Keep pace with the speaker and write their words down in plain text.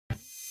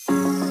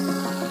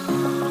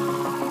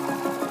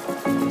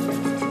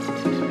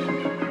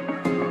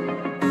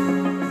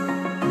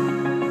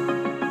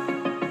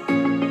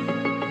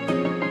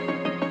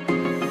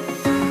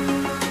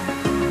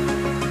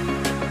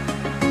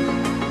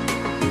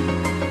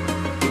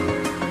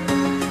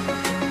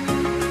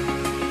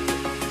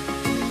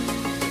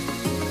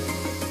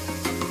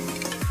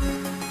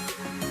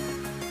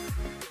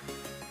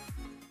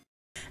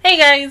Hey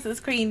guys, it's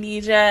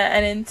Queendija,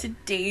 and in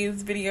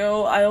today's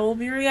video, I will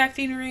be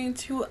reacting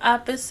to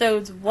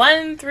episodes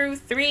 1 through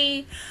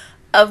 3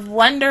 of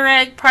Wonder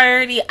Egg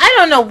Priority. I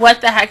don't know what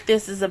the heck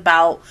this is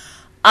about.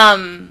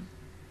 All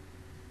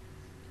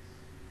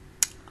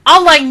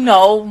I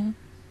know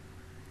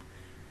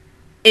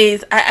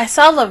is I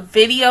saw the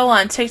video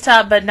on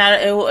TikTok, but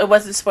it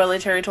wasn't spoiler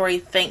territory,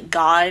 thank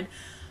God.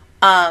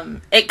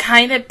 It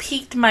kind of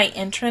piqued my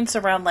interest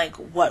around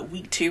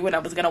week 2 when I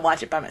was gonna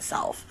watch it by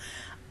myself.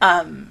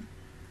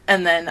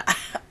 And then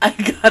I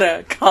got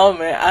a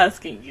comment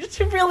asking, you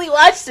should really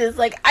watch this.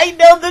 I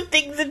know the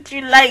things that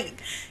you like.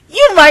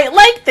 You might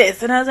like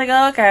this. And I was like,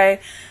 oh, okay.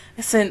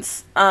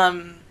 Since,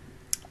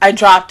 I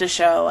dropped a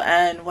show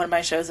and one of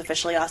my shows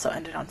officially also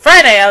ended on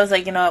Friday, I was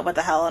like, you know what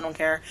the hell, I don't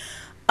care.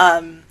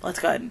 Let's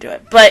go ahead and do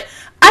it. But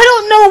I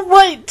don't know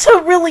what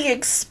to really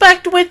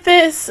expect with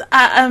this. So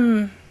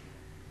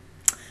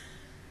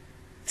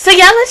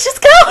yeah, let's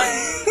just go.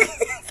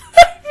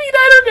 I mean,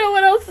 I don't know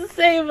what else to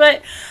say,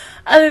 but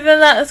other than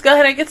that, let's go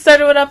ahead and get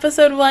started with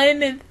episode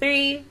 1 in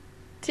 3,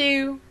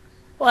 2,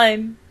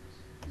 1,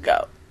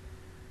 go.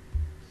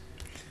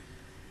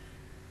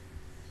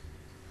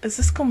 Is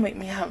this gonna make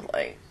me have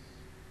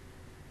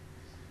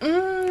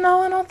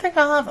no, I don't think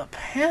I'll have a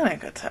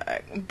panic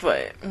attack,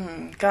 but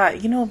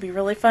God, you know, it'd be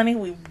really funny.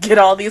 We get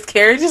all these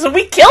characters and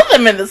we kill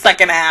them in the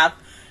second half.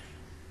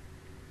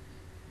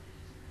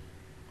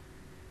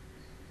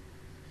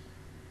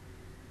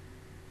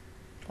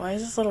 Why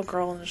is this little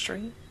girl in the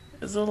street?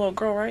 Is it a little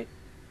girl, right?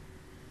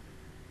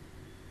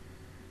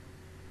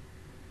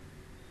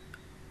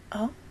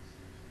 Oh?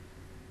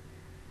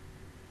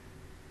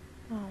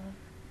 Oh,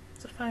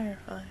 it's a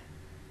firefly.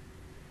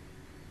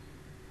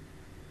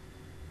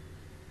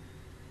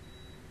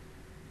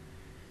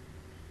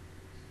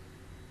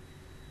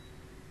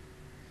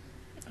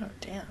 Oh,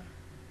 damn.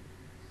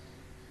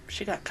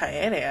 She got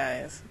coyote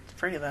eyes. It's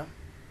pretty, though.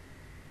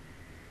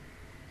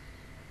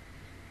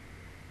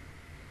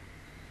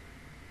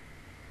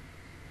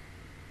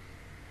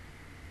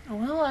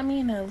 Well, I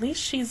mean, at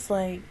least she's,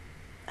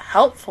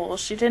 helpful.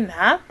 She didn't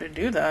have to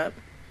do that.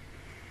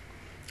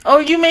 Oh,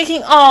 you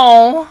making...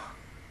 Oh.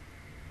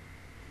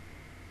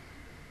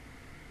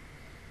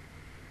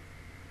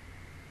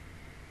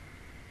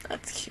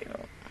 That's cute.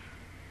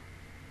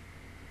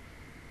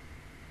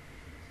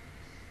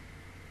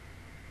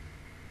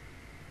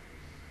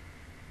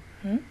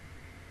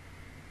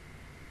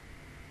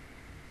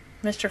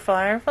 Mr.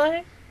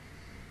 Firefly?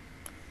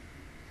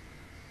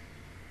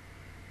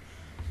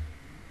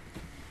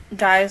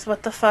 Guys,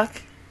 what the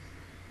fuck?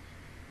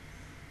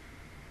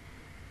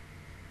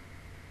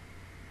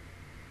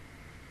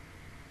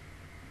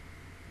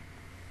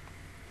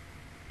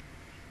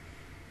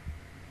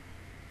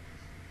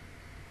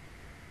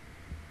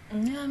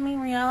 Yeah, I mean,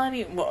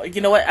 reality. Well,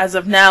 you know what? As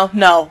of now,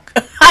 no.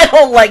 I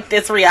don't like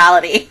this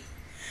reality.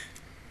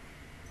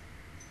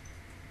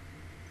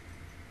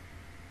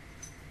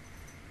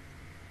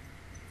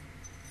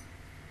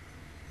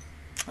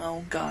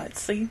 Oh, God.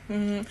 See?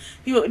 Do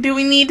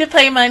we need to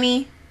pay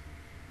money?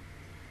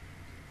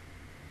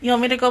 You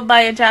want me to go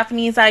buy a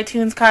Japanese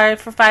iTunes card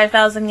for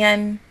 5,000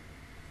 yen?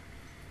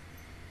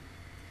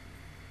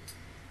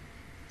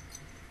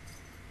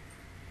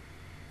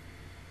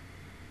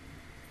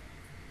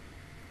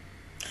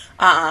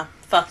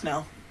 Fuck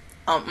no.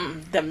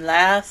 Them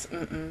last,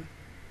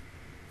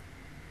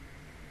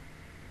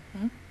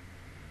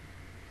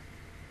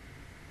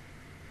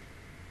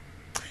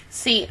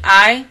 See,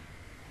 I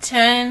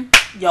turn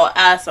your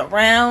ass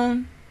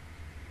around.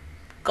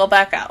 Go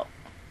back out.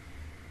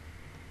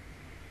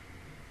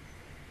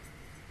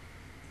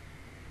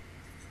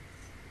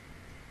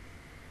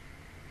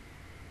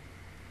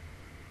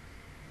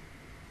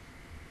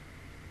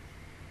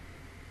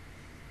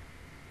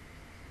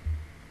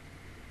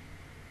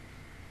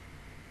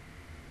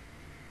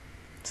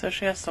 So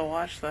she has to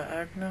watch the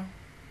egg now?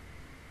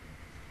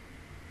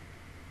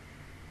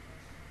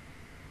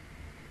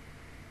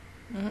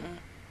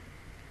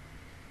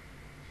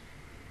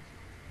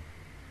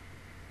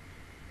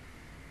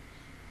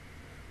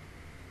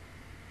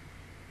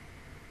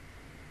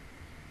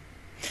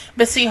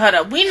 But see, hold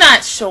up. We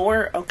not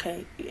sure.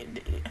 Okay.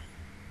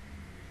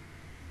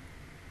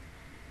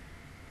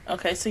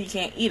 Okay, so you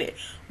can't eat it.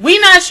 We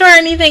not sure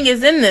anything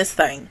is in this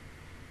thing.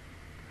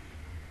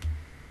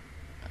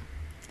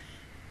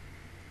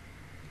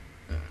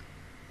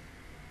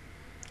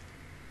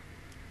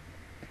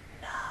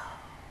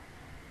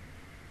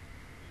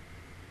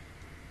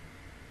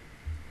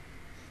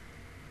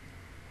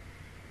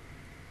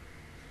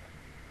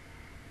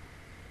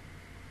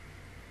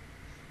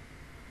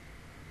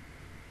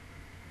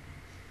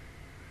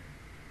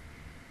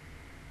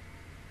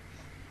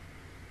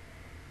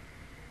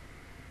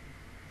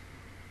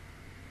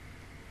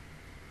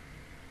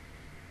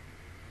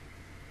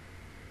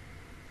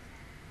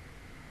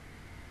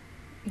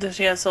 Does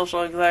she have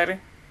social anxiety?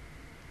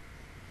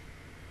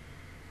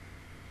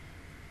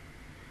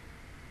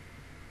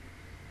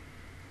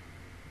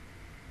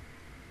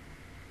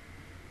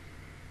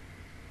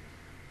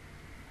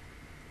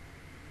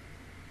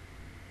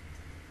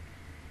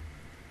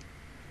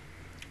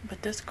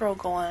 But this girl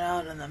going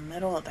out in the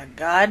middle of the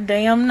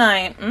goddamn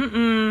night.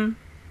 Mm-mm.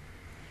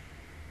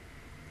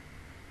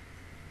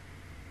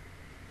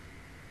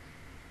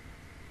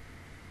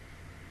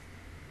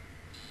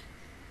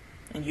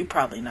 And you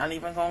probably not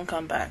even gonna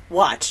come back.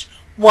 Watch.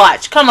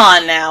 Watch. Come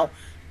on now.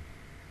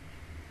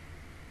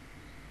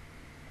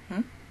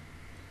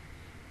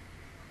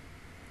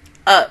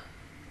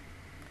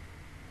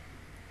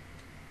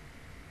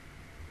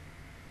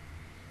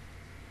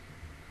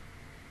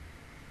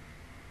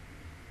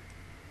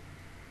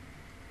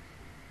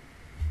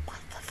 What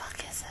the fuck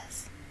is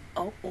this?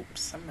 Oh, oops,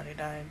 somebody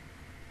died.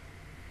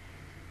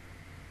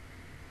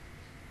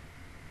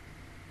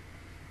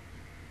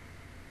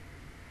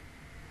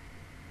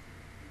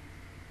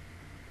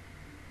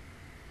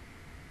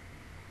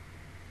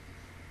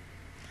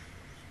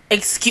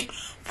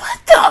 Excuse... What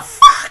the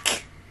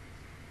fuck?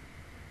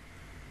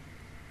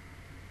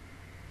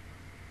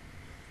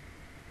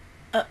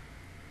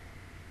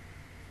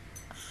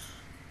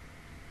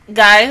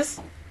 Guys,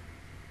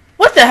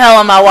 what the hell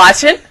am I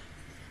watching?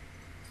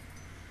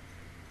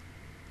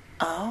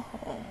 Oh.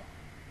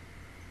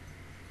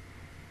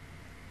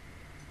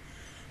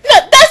 No,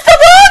 that's the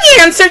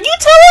wrong answer. You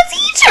tell a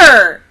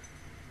teacher.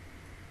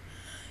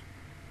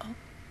 Oh.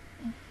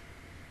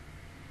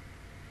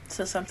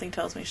 So something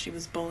tells me she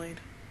was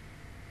bullied.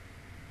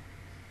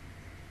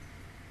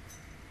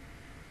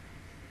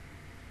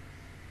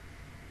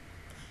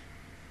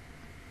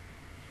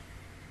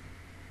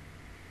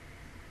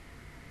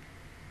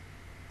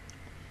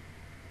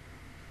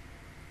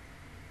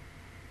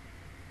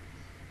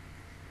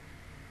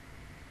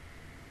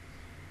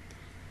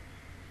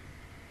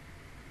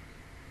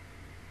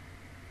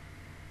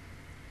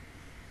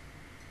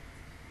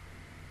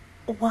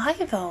 Why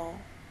though?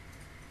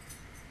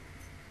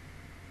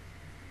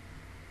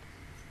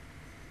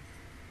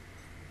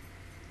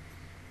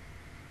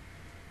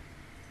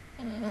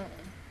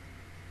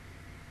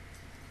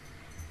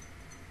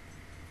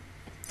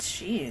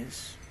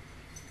 Jeez.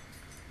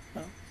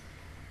 Oh.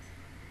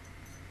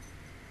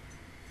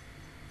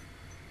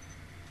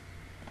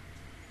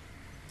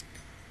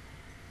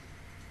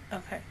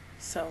 Okay,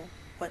 so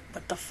what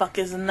the fuck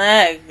is in the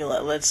egg?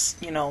 Let's,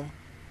 you know.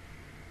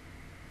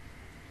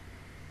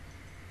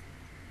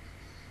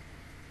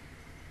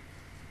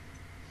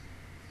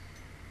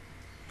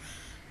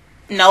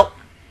 Nope.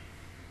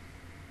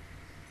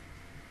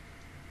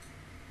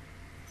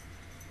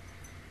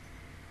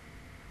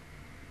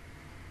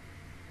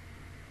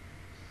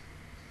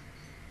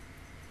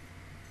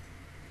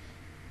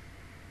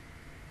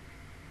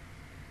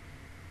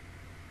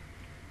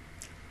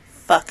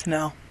 Fuck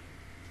no.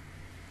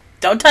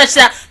 Don't touch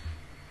that.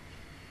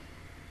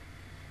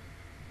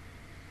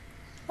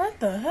 What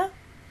the hell?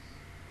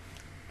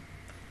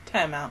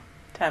 Time out.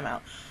 Time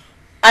out.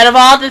 Out of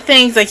all the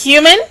things a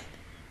human...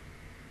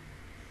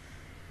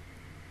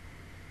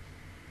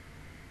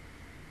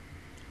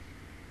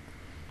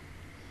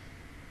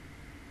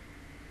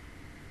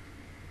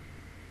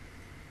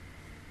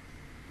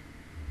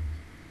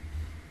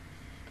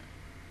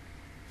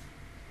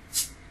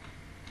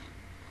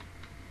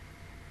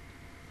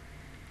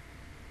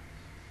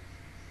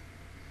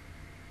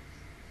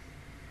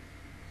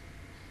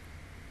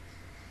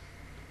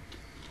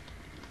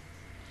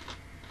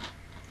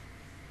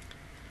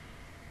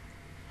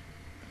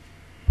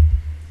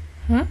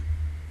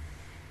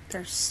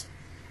 There's...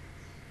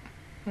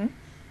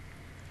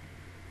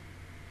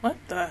 What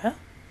the hell?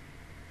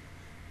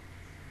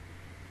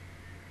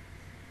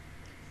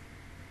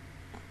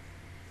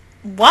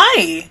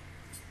 Why?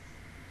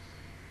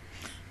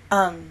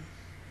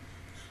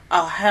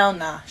 Oh, hell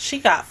nah. She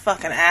got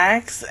fucking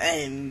axe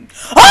and...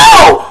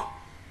 Oh!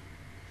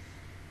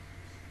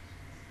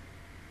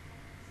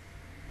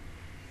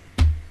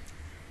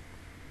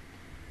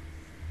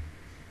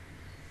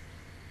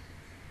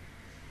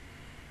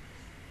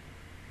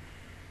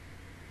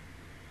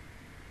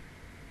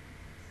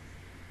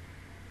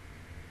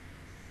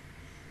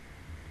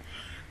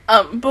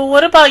 But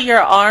what about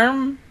your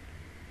arm?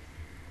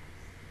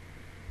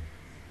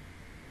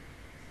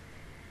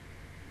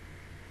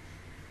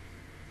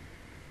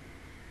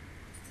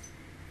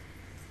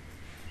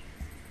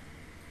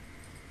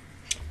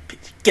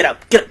 Get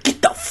up, get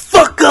the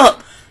fuck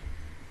up!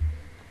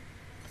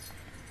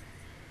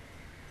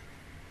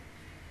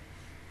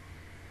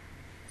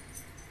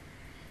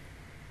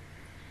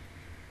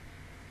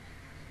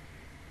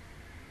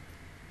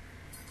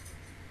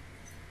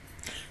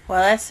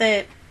 Well, that's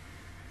it.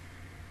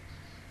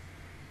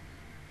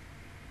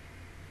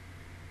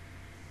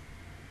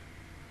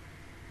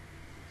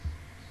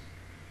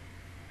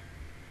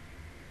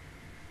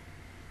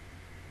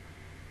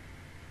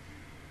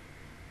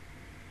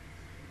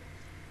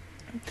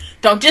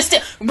 Don't just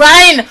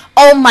Ryan!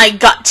 Oh my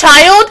god,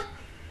 child!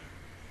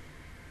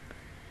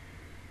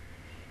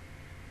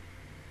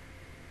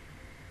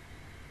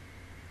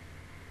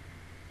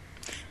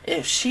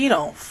 If she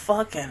don't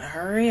fucking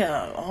hurry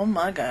up, oh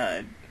my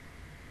god.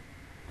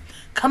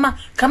 Come on,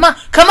 come on,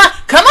 come on,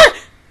 come on!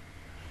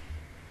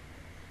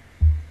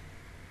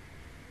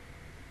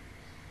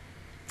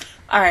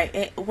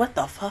 Alright, what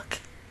the fuck?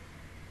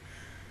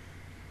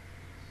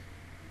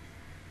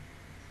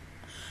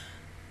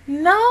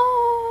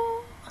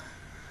 No.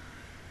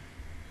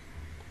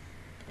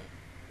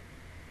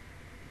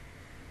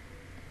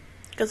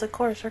 Because of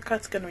course her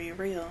cut's gonna be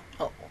real.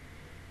 Oh.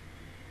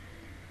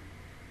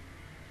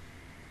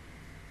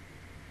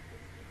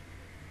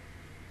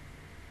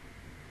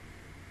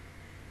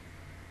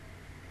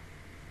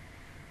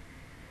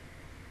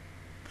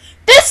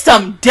 This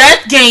some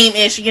death game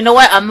ish. You know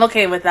what? I'm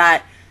okay with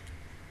that.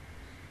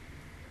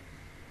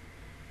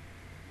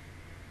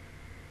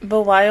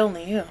 But why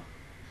only you?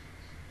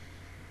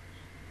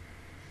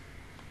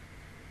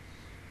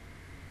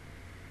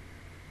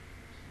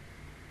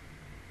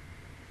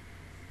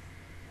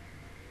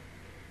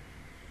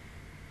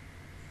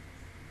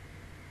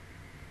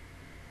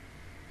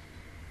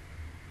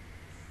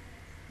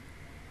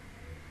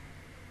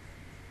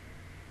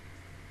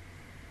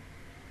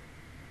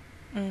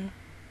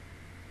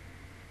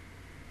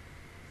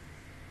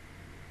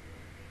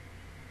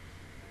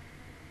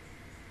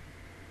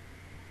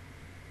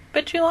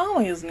 But you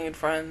always need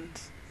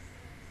friends.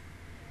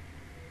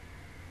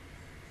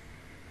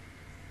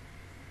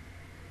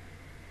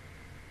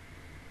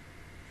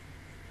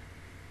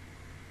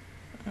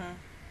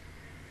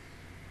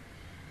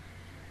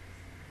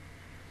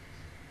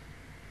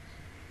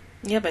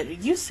 Yeah,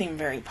 but you seem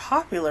very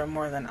popular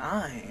more than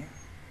I.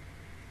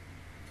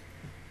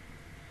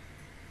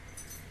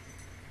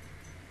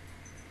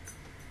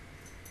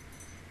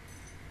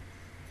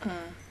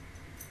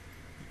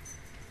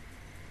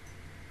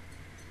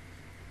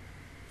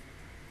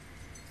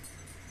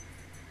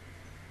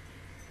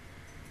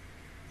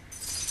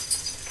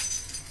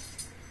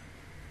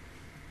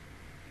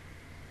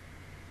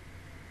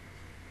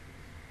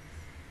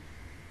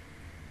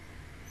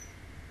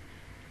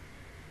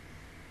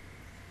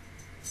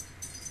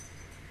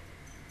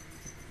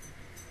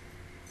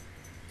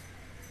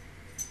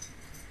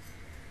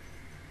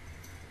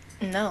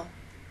 No.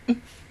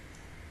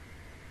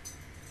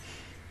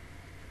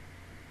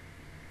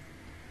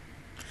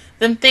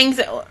 Them things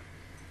that...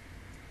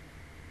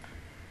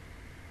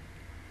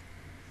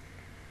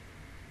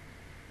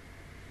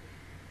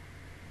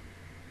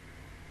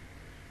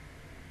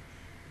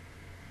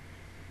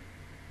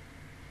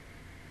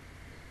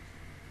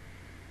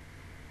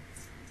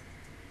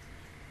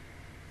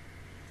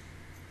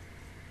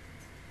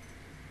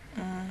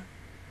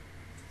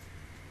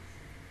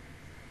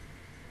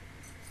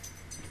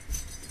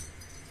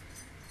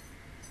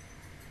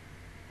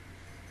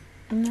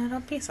 No,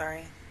 don't be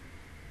sorry.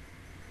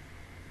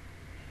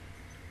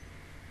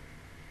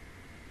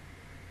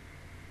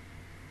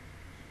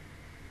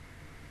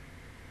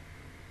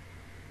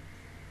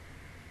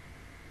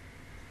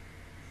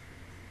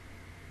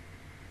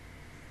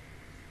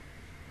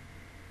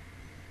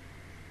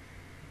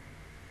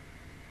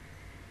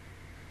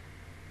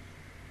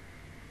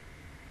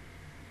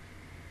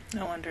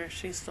 No wonder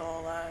she's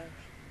still alive.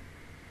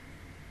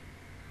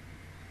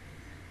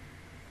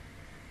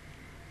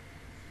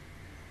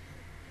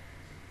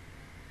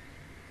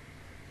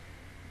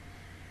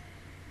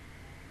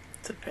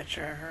 It's a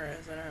picture of her,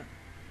 isn't it?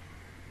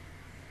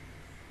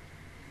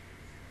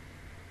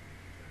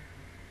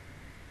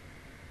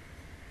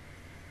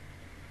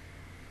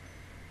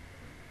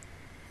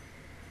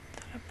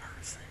 Is that a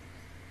person?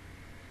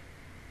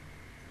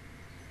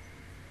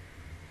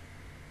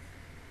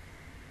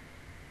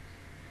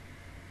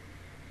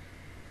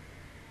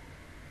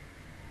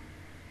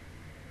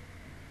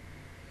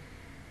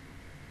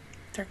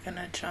 They're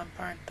gonna jump,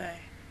 aren't they?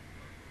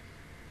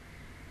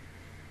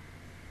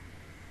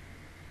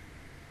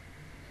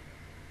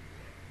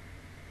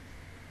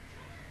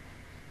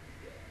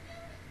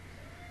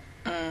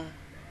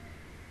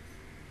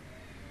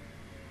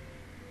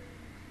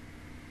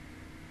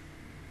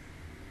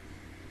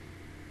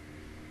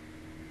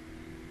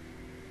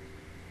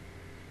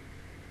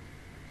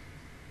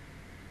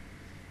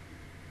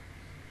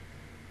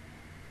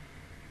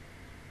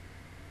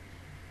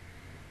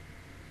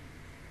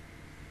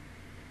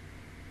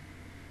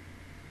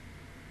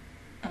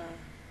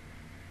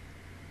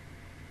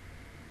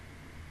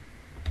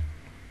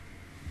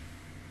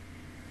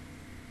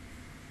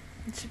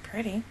 She's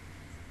pretty.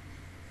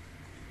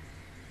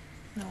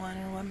 I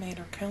wonder what made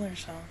her kill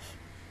herself.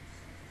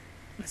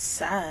 It's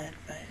sad,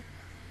 but...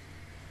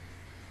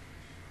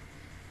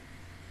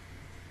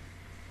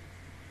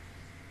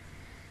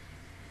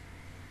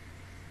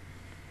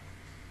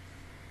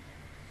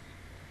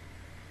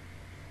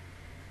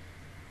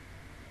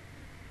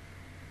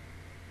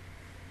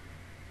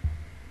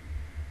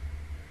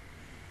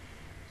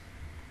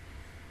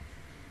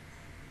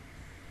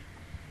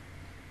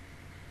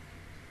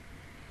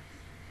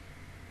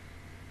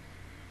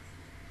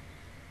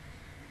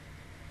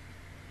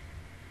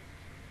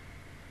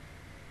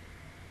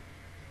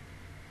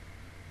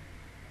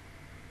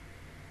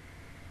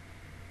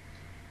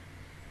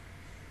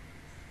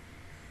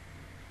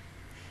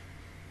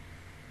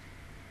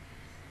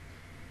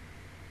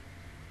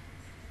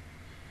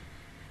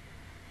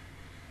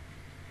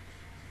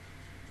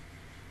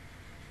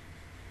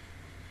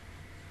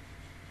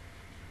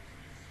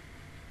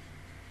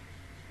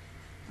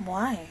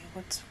 Why?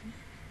 What's...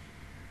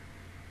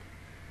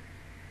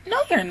 No,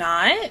 you're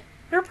not.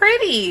 You're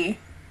pretty.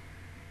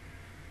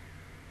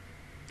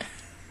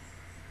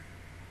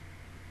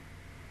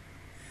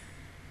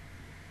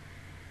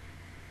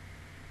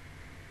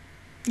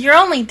 You're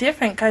only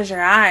different because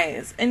your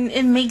eyes. And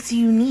it makes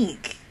you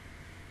unique.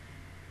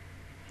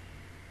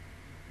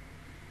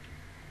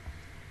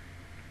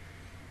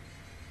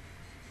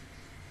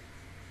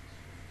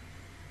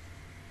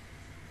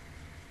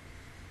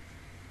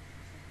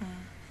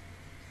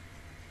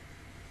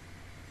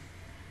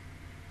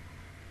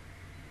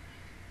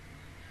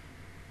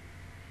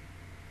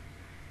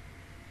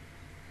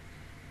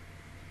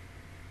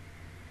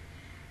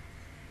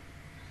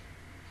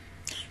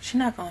 She's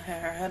not gonna hit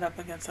her head up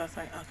against us.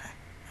 Like, okay.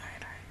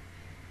 Alright.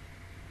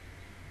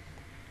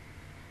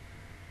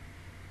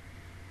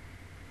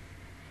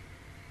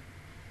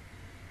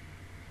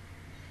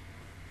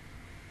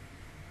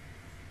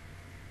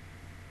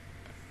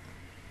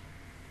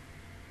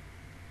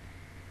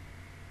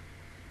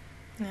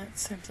 Yeah, it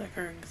seems like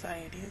her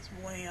anxiety is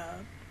way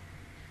up.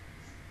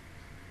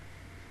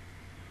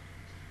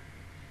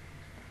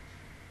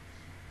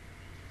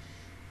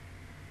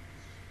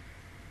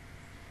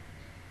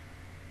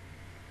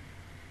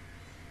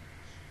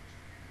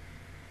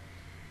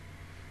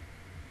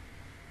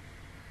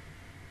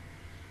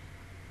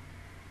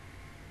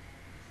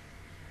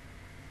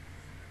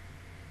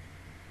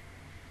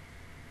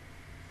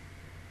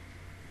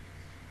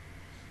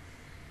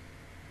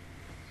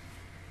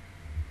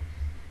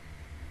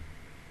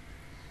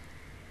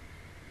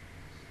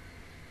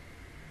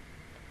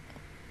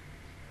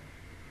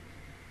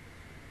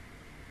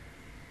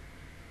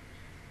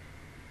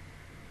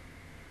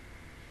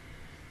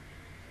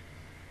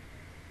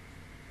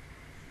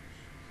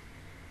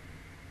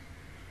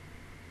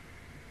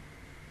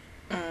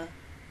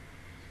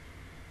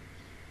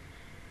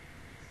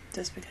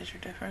 Just because you're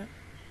different.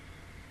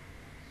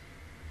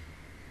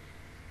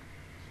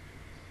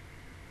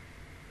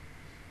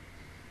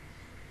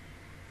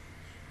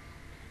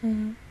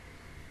 Mm-hmm.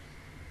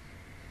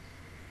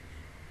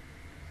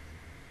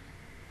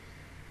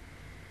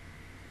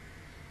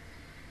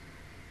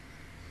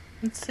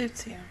 It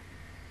suits you.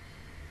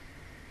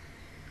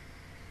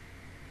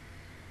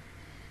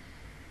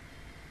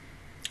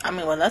 I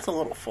mean, well, that's a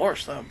little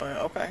forced though, but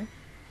okay.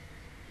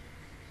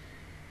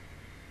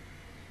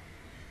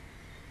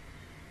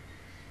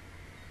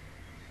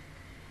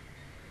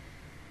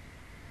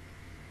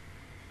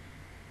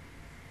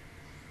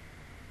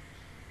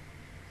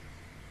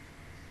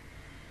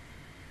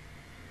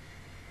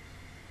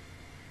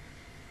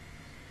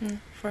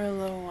 For a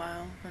little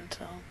while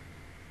until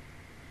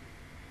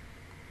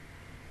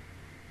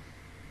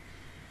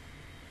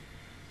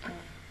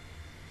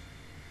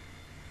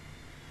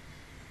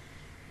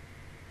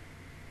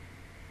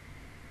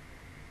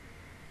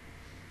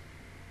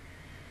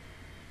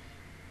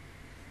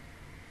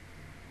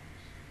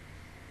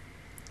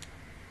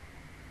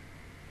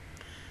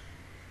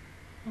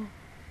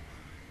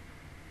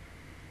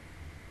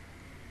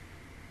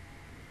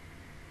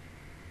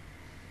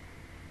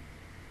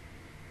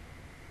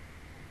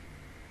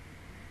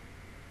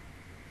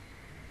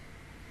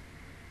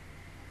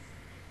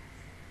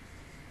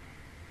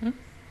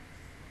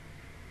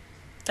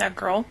that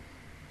girl.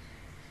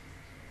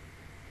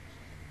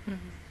 Mm-hmm.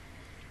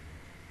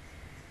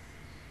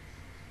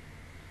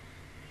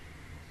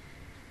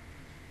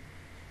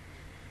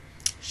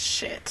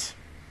 Shit.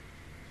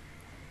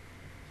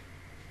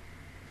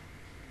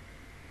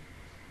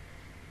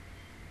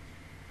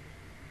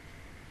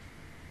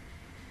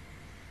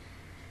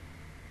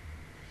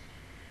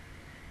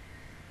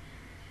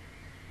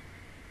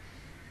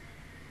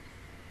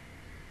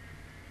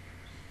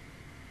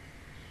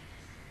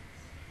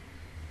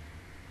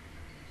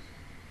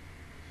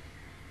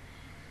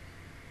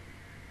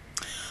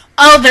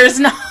 Oh, there's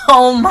no...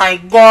 Oh my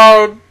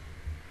god.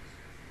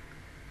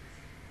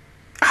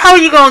 How are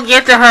you gonna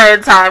get to her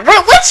in time?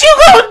 What you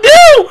gonna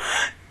do?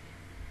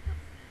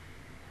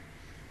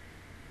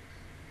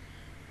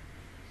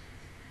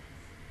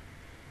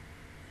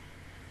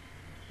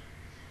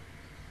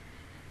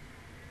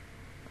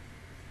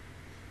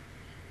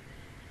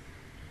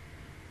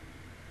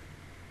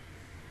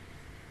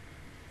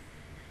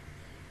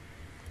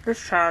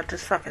 This child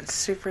just fucking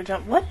super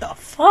jumped. What the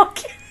fuck?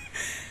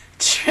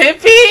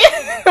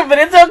 Trippy? But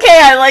it's okay,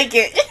 I like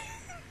it.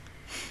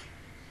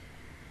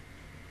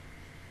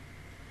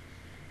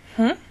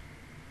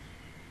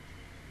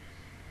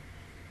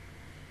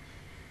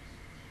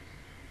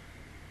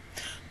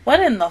 What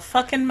in the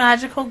fucking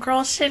magical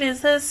girl shit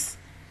is this?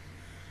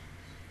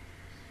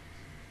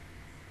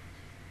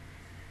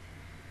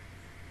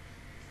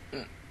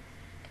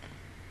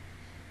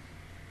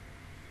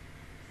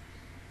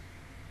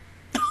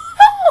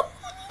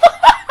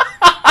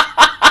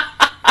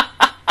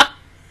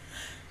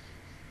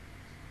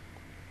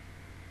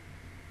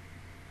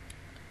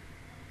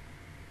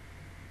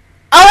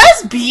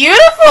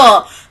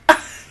 Beautiful.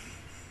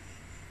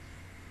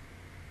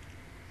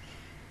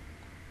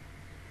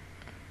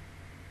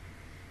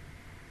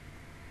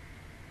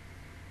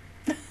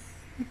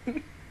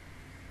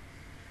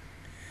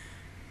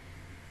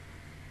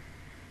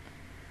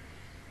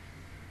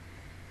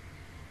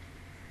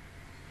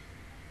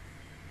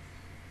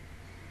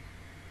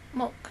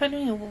 Well,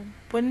 couldn't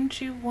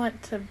wouldn't you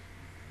want to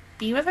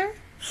be with her?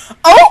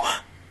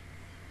 Oh!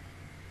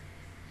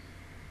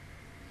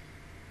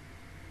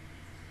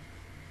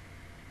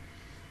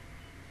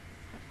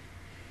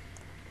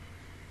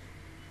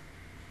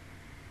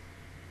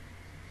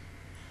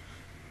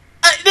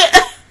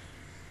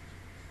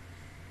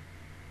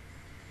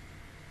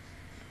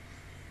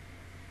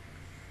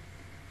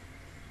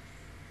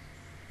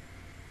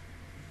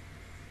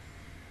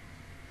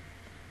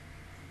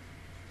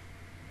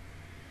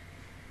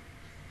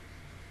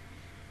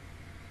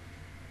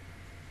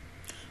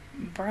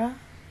 Bruh.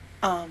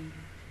 Oh.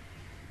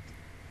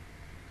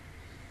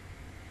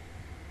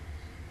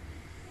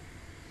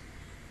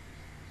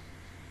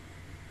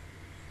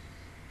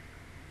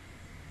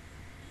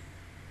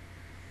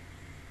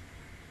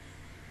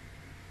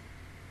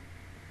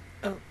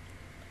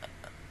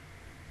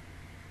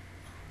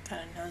 Got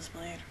a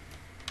nosebleed.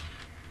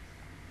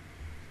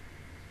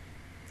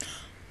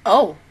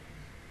 Oh.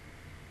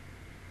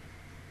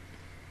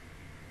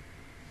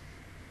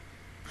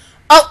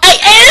 Oh,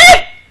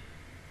 hey!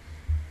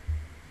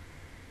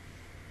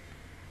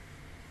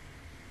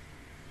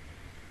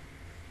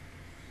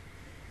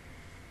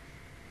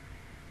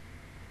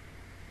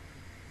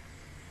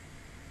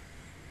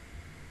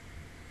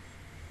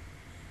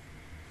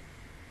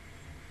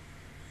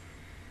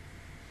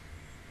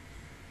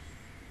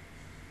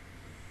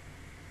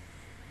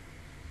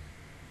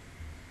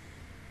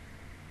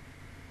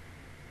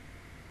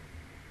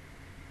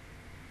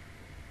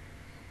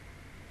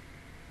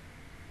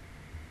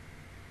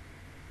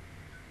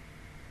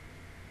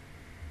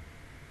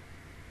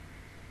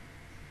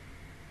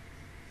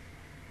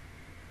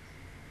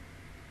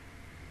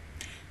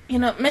 You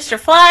know, Mr.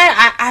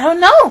 Fly, I don't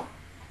know.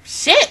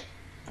 Shit.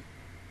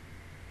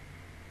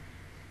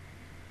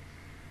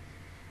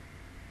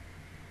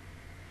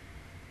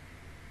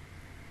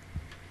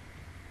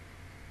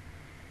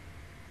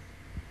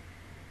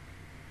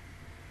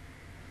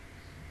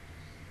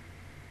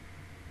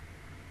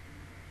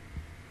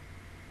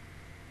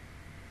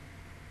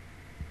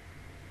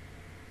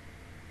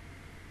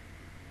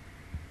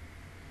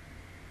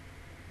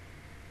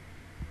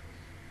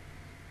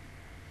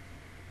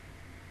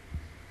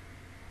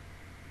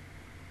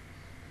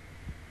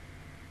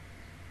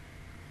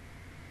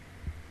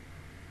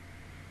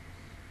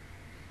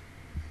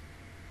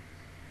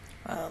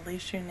 Well, at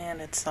least you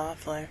landed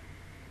softly.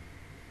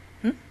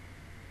 Hmm?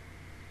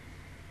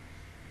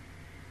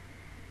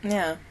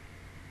 Yeah.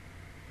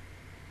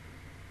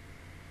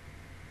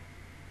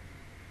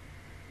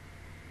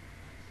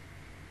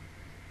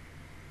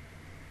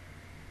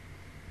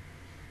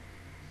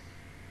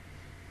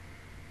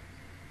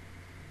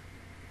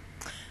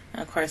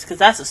 Of course, because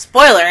that's a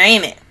spoiler,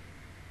 ain't it?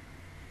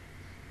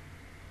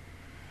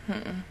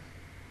 Mm-mm.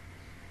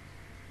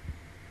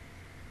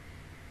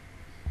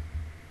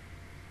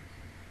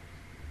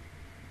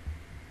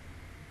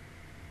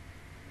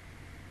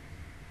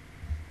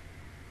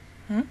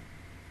 Hmm?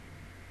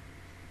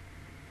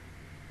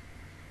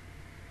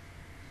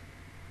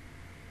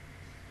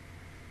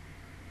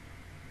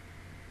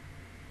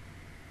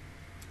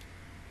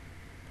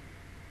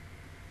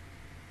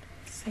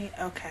 See,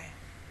 okay.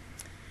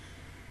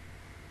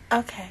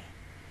 Okay.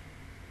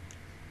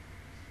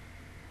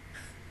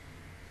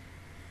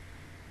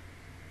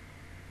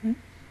 Hmm?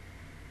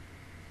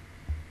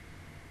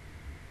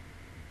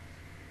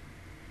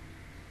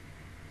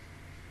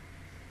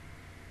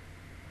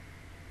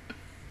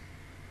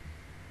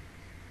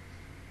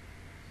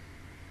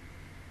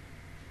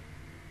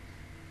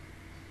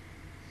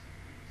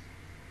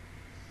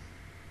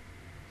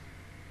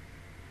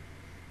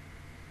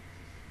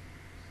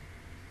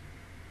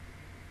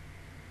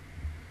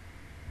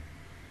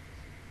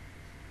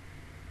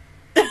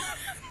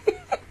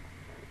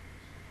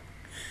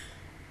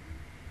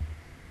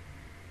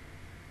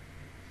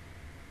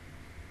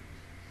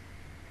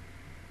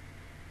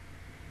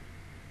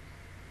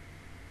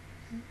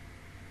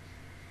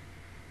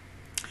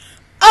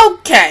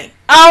 Okay,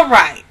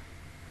 alright.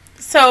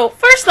 So,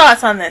 first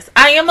thoughts on this.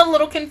 I am a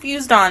little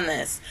confused on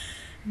this.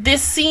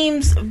 This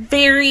seems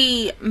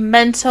very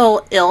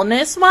mental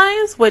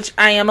illness-wise, which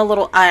I am a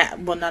little,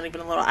 well, not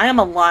even a little, I am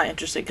a lot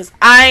interested, because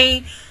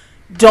I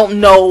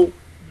don't know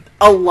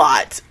a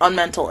lot on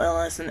mental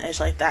illness and ish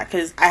like that,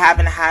 because I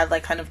haven't had,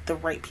 like, kind of the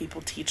right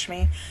people teach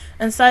me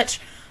and such.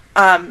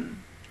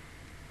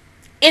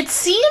 It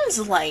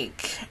seems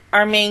like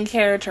our main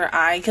character,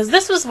 because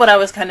this was what I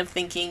was kind of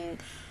thinking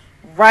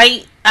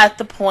right at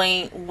the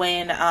point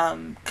when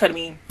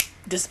Kurumi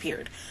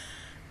disappeared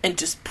and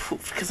just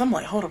poof, because I'm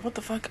like, hold up, what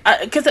the fuck?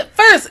 Because at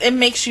first it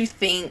makes you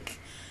think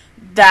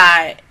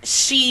that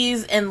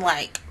she's in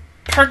like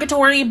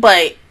purgatory,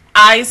 but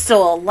I's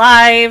still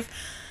alive,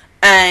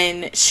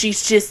 and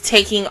she's just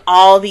taking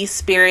all these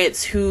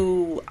spirits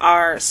who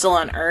are still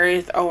on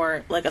Earth,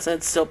 or like I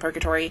said, still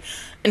purgatory,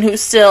 and who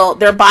still,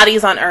 their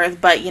body's on Earth,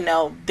 but you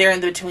know, they're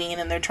in between,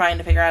 and they're trying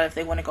to figure out if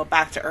they want to go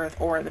back to Earth,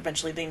 or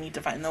eventually they need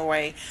to find their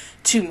way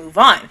to move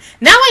on.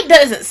 Now it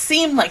doesn't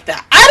seem like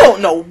that. I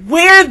don't know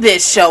where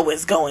this show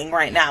is going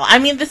right now. I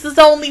mean, this is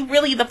only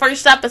really the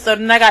first episode,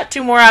 and I got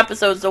 2 more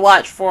episodes to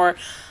watch before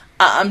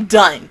I'm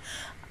done.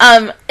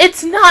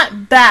 It's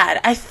not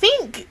bad. I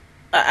think,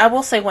 I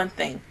will say one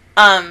thing.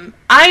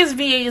 Ai's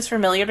VA is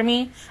familiar to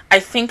me. I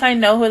think I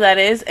know who that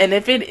is, and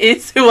if it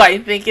is who I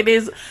think it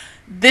is,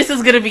 this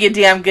is gonna be a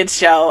damn good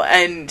show,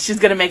 and she's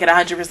gonna make it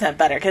 100%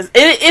 better, because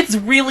it's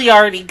really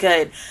already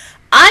good.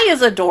 Ai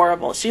is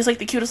adorable. She's like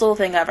the cutest little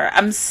thing ever.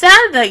 I'm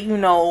sad that, you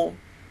know,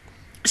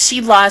 she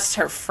lost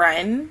her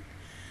friend.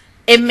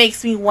 It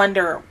makes me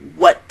wonder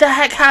what the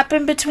heck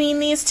happened between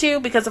these two,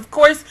 because of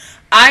course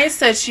Ai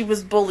said she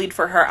was bullied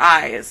for her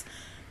eyes.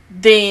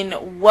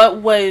 Then what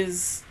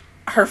was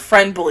her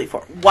friend bullied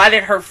for? Why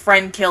did her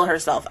friend kill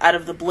herself out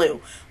of the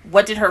blue?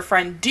 What did her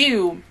friend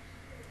do?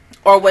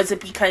 Or was it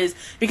because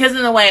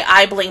in the way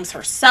Ai blames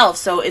herself,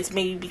 so it's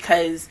maybe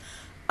because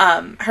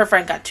her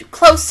friend got too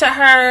close to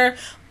her,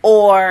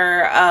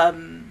 or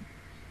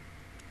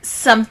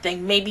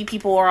something. Maybe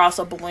people were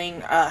also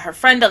bullying her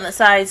friend on the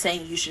side,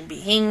 saying you shouldn't be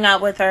hanging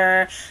out with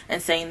her,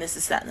 and saying this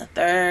is that and the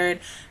third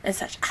and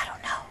such. I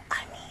don't know.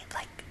 I mean,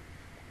 like,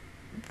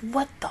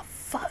 what the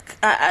fuck?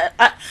 I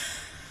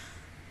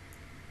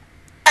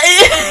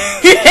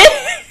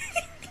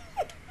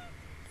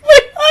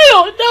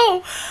don't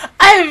know.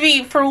 I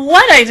mean, for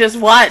what I just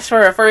watched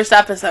for a first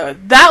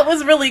episode, that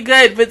was really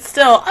good, but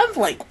still, I'm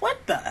like,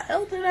 what the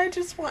hell did I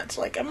just watch?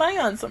 Like, am I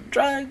on some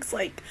drugs?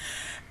 Like,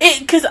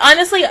 because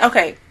honestly,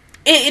 okay,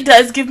 it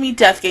does give me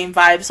Death Game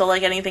vibes, so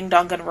like anything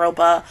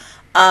Danganronpa,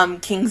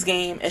 King's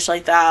Game, ish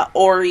like that,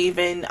 or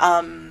even,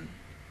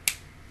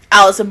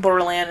 Alice in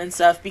Borderland and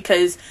stuff,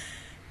 because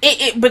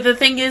but the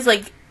thing is,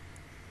 like,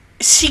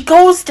 she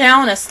goes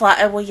down a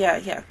slide. Well,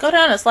 yeah, go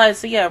down a slide.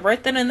 So yeah,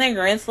 right then and there,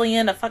 you're instantly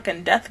in a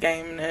fucking Death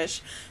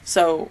Game-ish.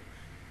 So,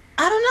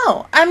 I don't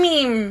know. I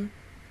mean,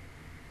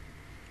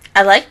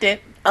 I liked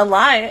it a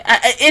lot.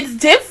 It's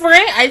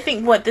different. I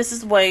think this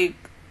is like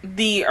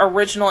the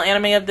original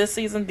anime of this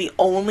season, the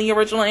only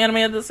original anime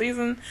of this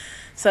season.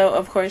 So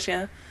of course,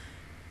 yeah.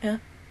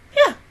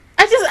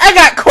 I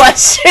got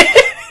questions.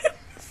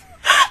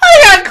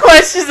 I got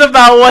questions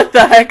about what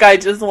the heck I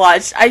just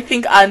watched. I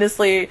think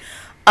honestly,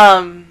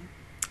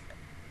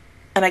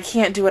 and I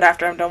can't do it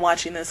after I'm done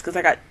watching this, because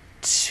I got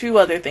 2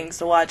 other things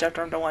to watch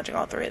after I'm done watching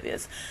all 3 of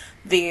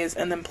these,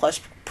 and then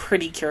plus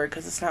Pretty Cure,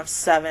 because it's now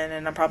 7,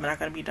 and I'm probably not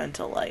going to be done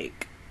till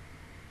like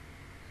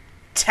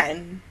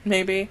 10,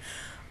 maybe.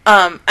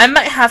 I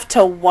might have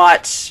to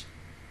watch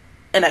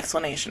an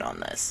explanation on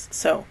this.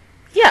 So,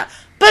 yeah.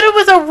 But it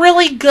was a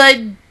really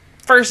good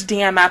first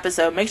damn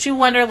episode. Makes you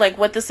wonder, like,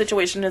 what the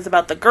situation is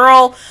about the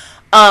girl,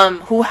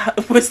 who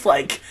was,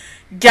 like,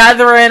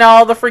 gathering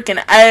all the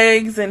freaking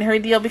eggs and her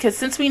deal, because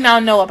since we now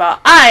know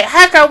about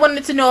I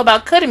wanted to know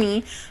about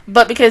Kurumi,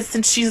 but because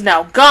since she's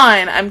now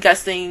gone, I'm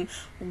guessing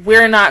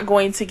we're not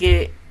going to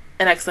get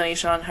an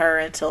explanation on her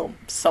until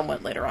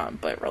somewhat later on,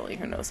 but really,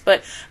 who knows.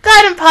 But go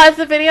ahead and pause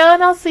the video,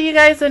 and I'll see you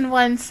guys in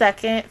 1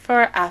 second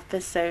for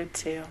episode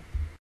 2.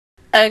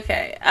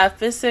 Okay,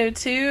 episode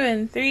 2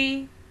 in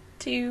 3,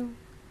 2,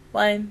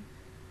 1,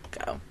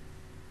 go.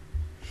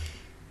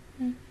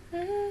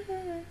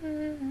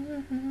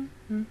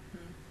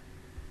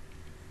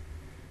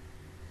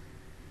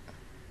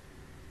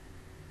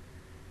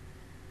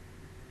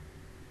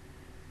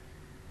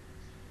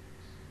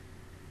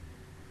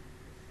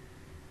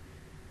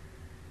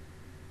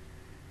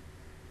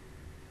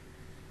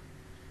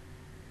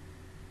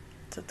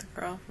 Is that the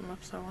girl from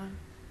episode 1?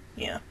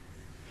 Yeah.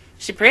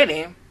 She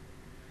pretty.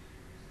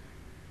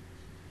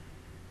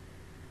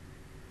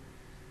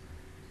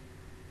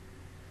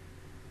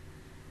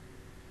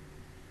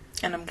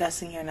 And I'm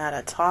guessing you're not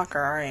a talker,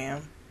 are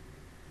you?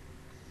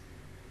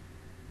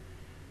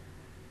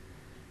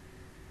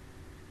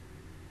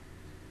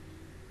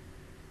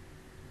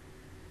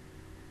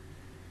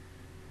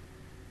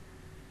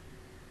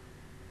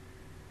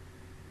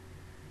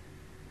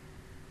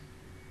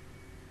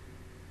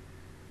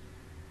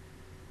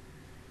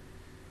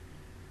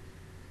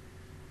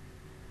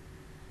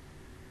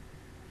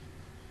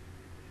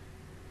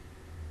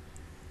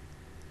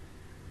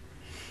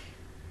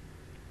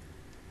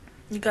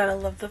 You gotta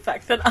love the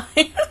fact that I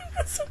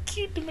am so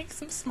cute to make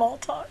some small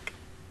talk.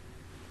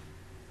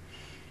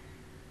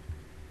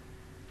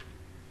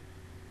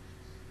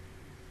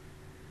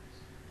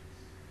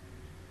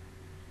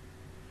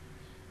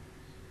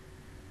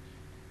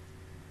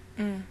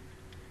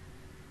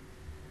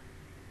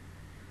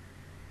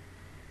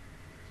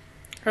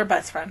 Her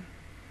best friend.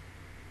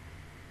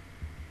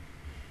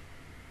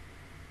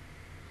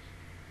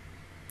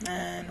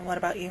 And what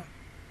about you?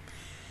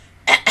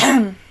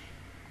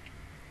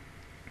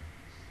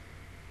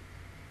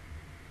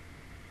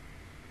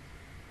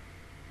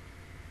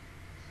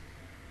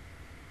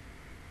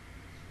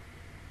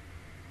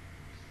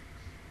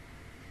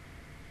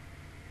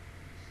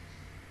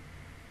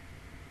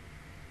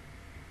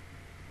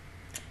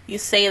 You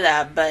say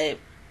that, but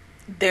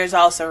there's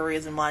also a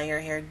reason why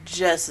you're here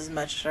just as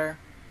much, sir.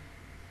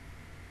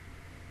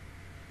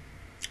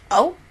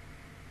 Oh?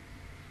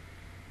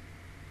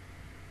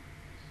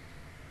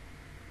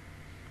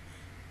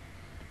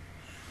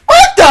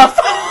 What the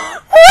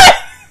f- What?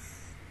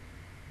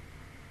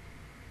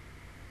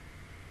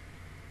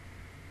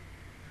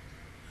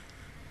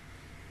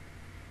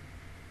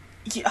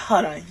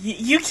 Hold on.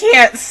 You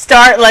can't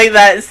start like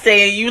that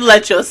saying you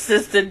let your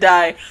sister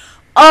die.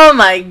 Oh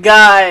my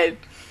god.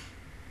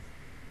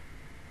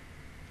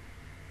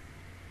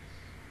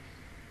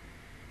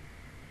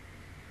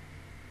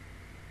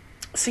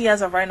 See,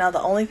 as of right now,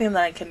 the only thing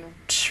that I can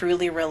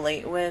truly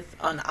relate with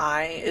on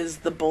I is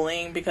the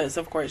bullying, because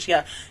of course,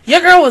 yeah,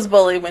 your girl was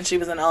bullied when she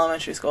was in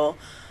elementary school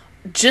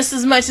just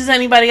as much as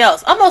anybody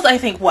else. Almost, I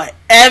think, what,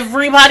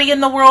 everybody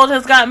in the world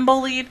has gotten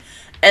bullied,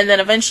 and then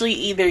eventually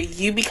either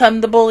you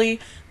become the bully.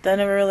 That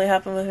never really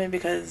happened with me,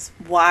 because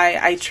why,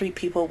 I treat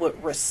people with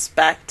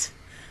respect,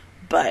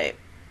 but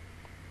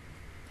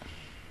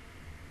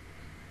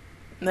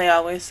they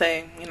always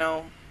say, you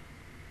know,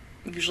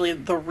 usually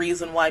the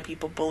reason why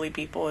people bully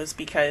people is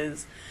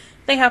because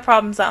they have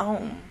problems at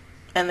home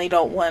and they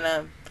don't want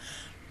to,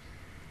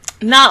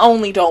 not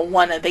only don't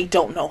want to, they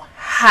don't know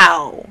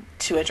how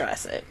to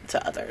address it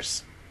to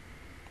others.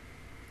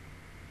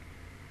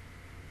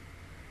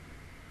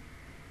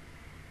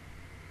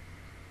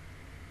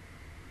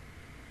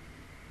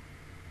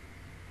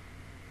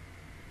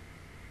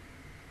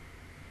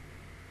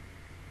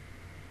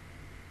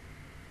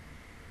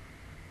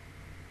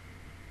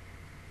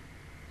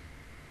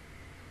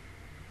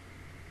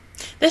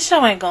 This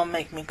show ain't gonna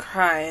make me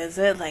cry, is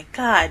it? Like,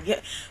 God,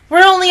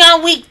 we're only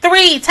on week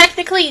 3.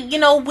 Technically, you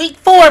know, week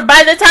 4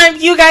 by the time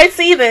you guys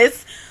see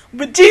this.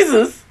 But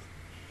Jesus.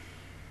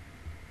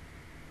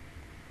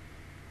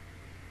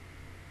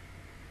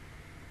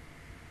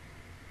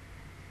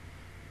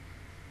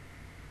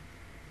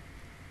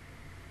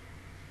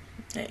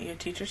 Your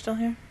teacher still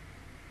here?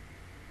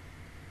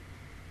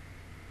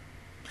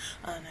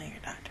 Oh, no, your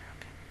doctor.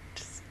 Okay.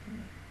 Just,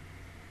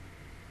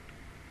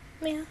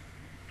 yeah.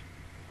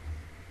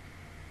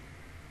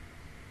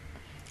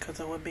 Because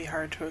it would be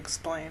hard to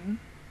explain.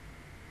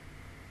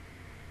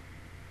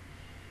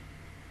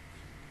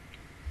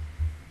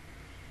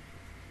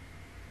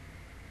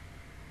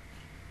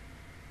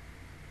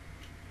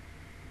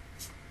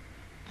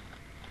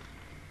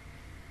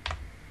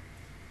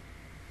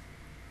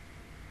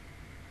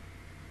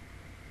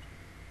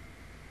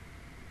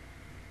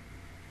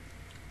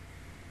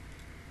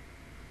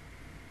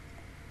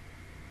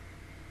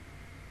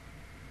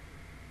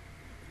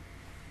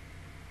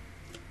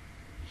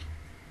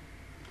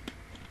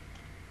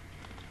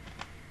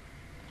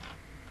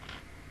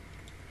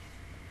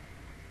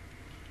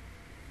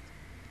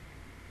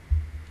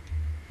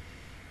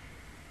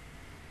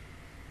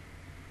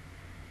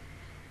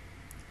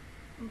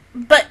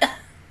 But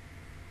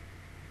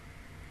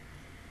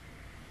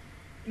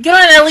you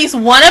don't at least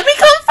want to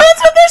become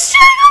friends with this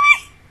shit?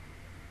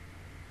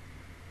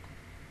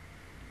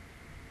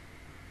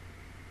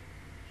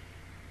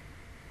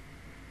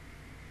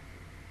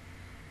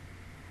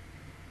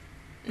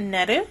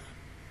 Nedu?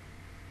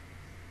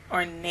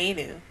 Or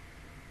Nadu?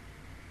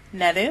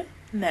 Nedu?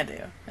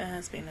 Nedu. It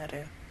has to be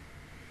Nedu.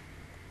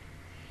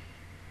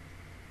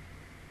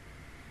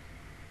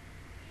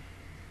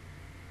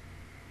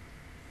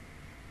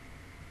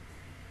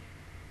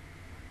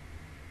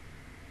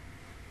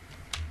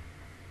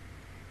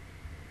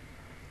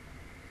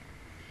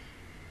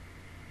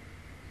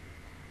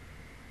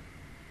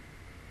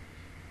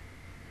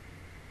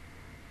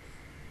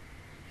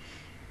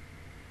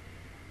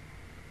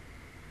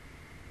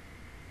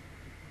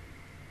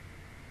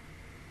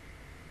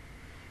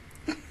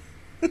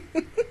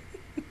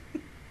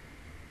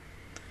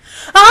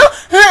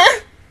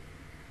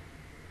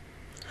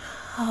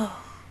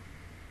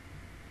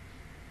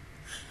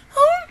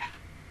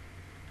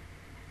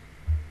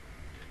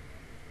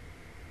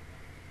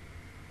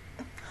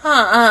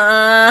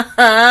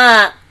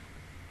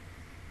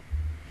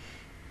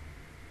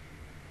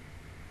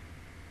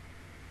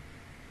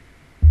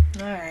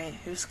 Alright,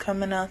 who's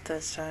coming out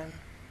this time?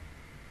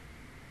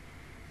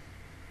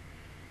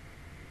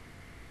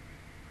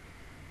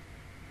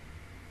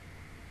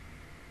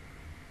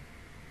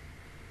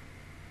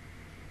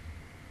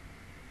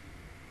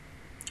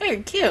 Oh,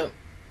 you're cute.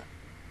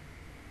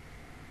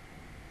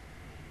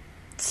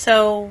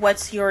 So,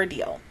 what's your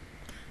deal?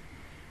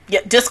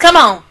 Yeah, just come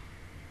on.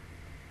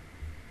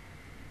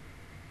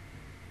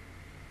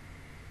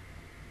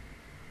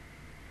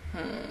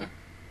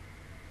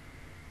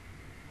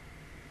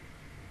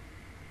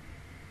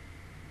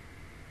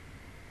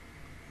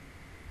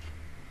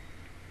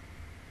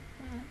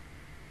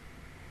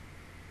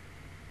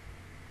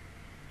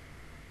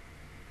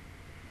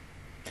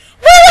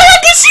 Where the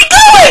heck is she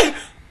going?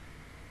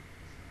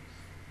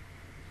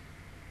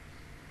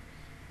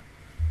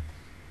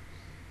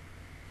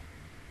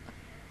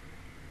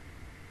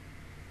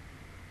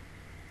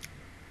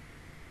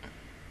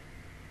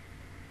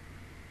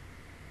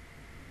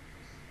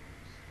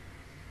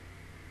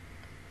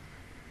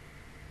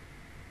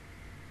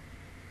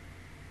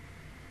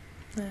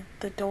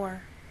 The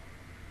door.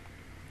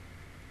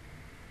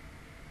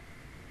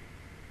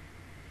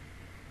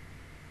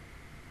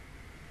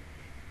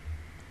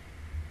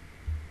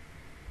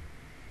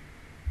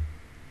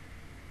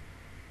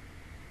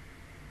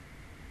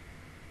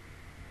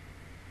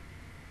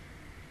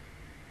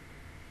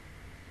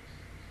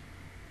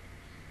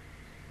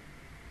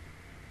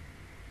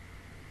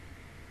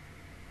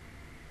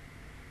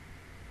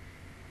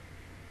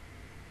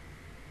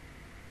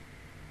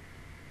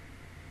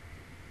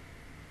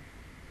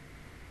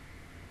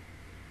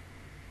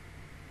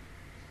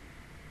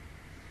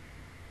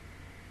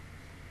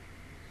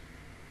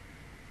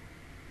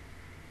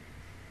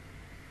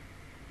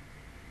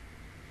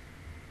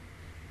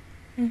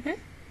 Mm-hmm.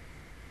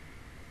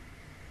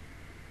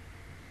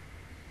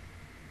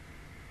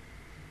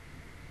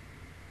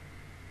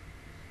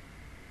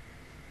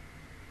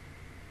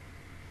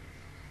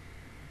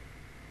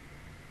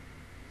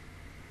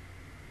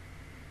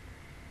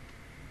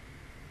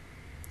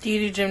 Do you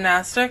do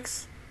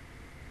gymnastics?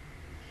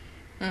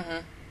 Mm-hmm.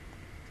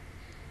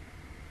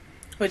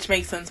 Which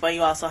makes sense why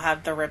you also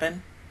have the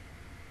ribbon.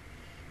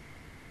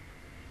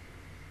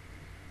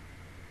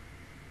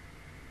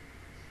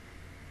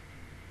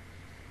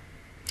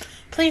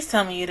 Please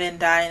tell me you didn't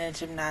die in a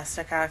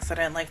gymnastic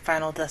accident like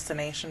Final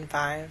Destination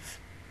 5.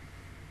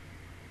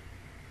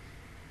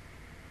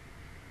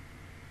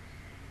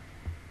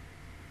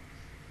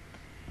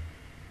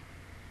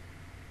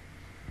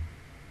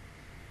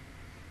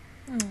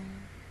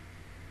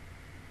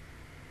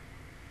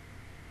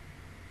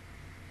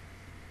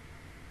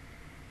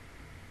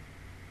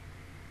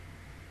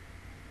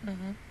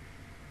 Mm-hmm.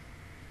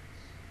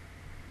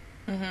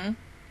 Mm-hmm.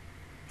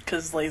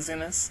 'Cause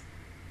laziness.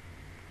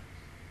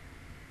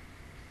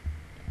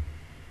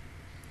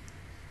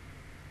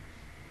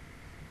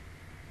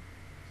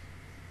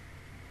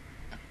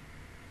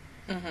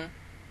 Mm-hmm.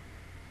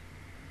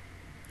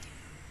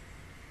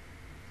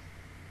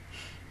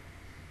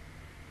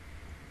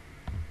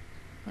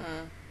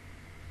 Mm.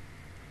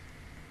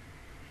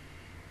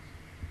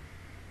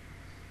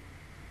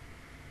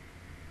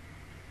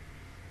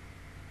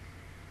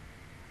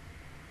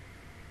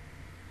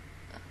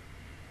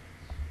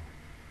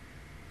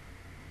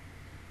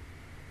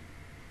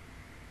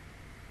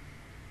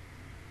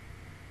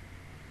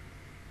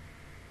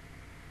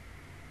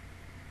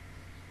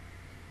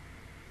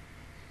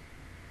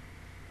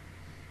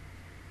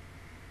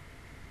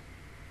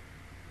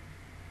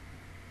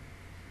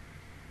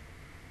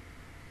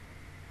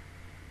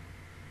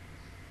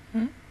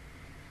 Hmm?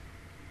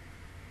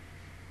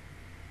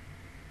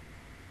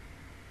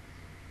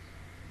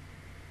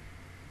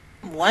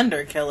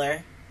 Wonder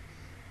Killer.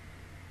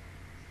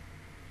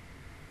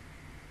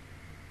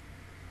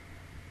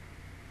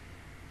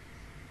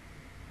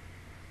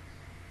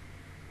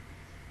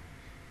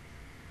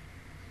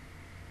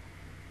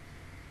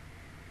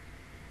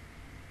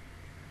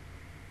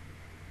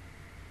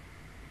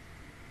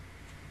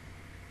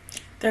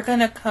 They're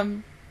gonna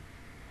come.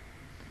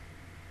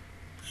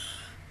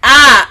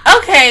 Ah,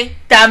 okay,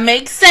 that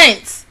makes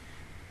sense.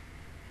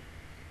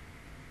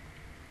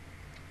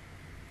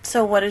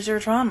 So what is your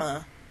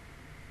trauma?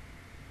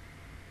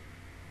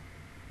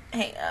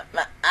 Hang up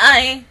my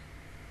eye.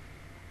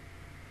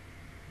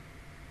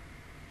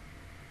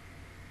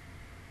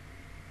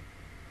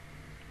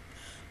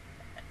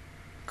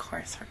 Of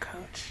course, her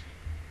coach.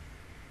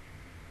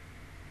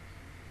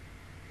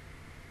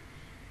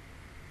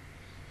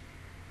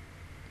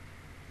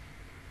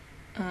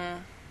 Mm.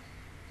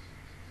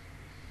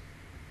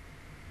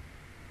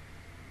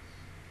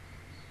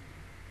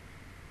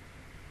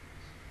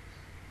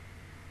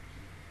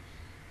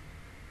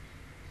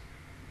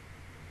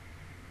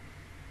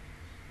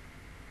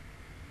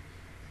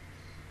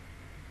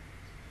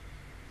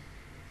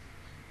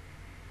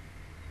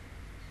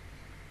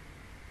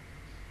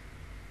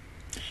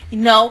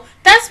 No,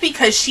 that's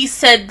because she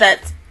said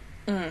that.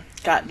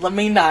 God, let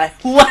me not.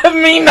 Let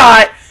me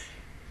not.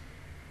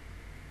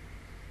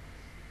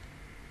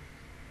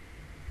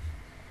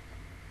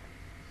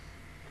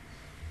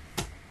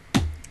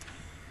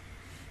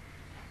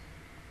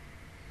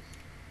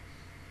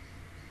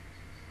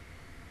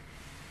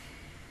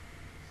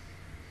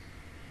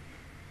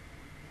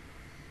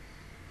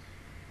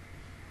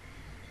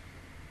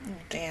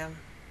 Damn.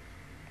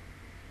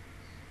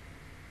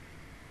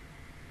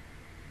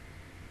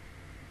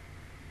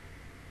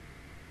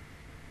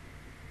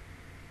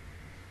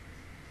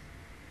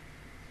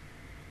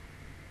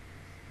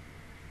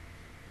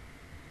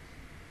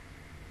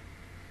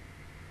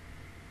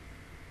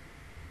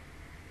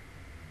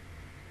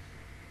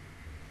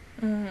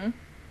 Mm-hmm.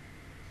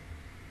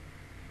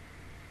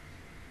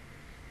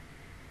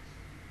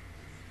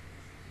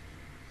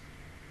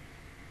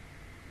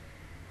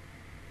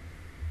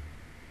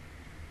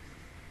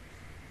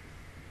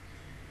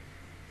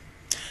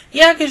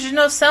 Yeah, because you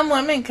know some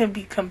women can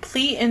be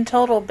complete and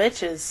total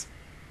bitches.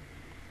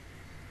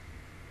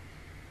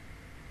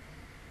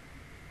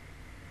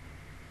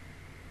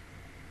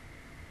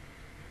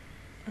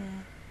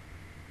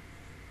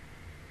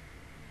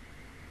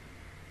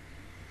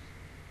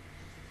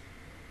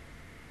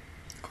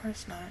 Of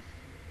course not.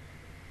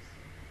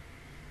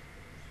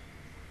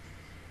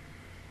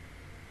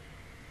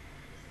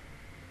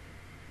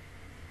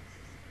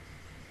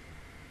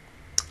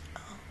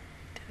 Oh,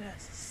 did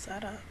it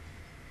set up?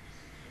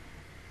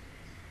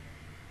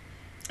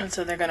 And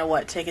so they're gonna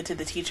what? Take it to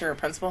the teacher or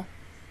principal?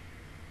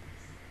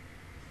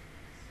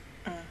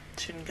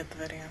 Shouldn't get the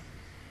video.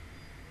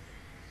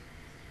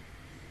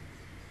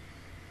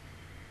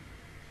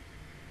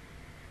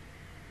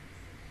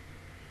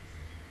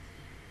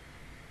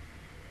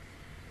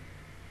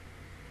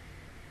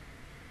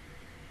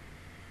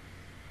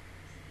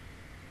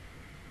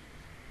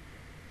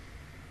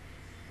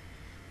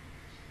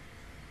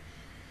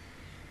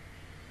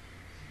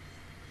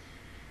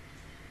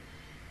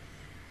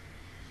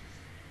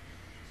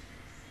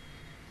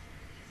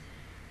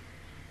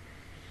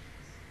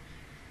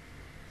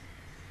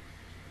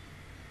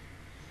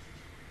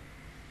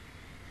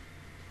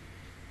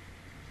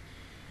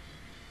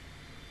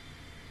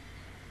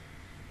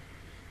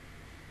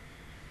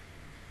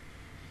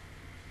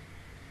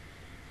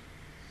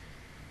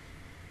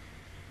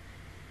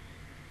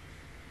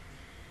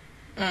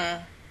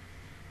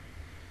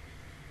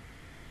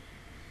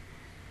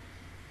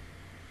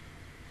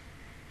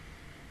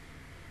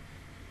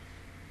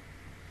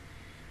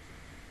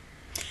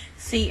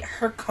 See,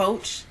 her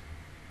coach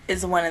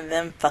is one of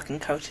them fucking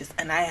coaches,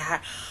 and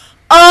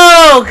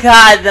oh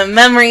god, the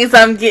memories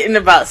I'm getting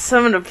about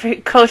some of the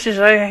coaches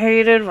I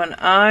hated when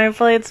I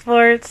played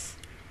sports.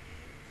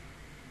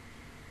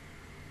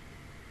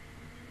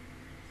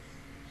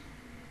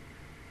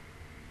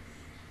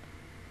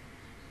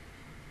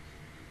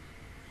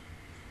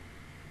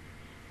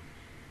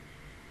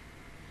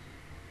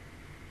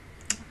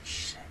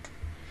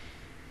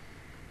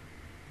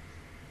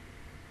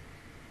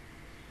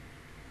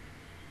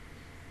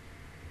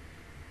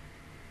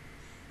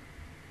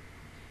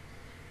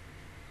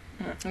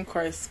 Of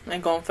course,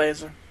 ain't gonna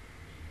phase her.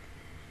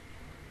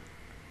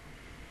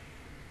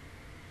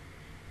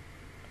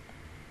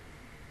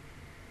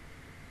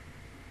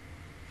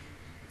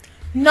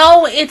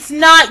 No, it's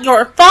not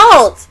your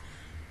fault.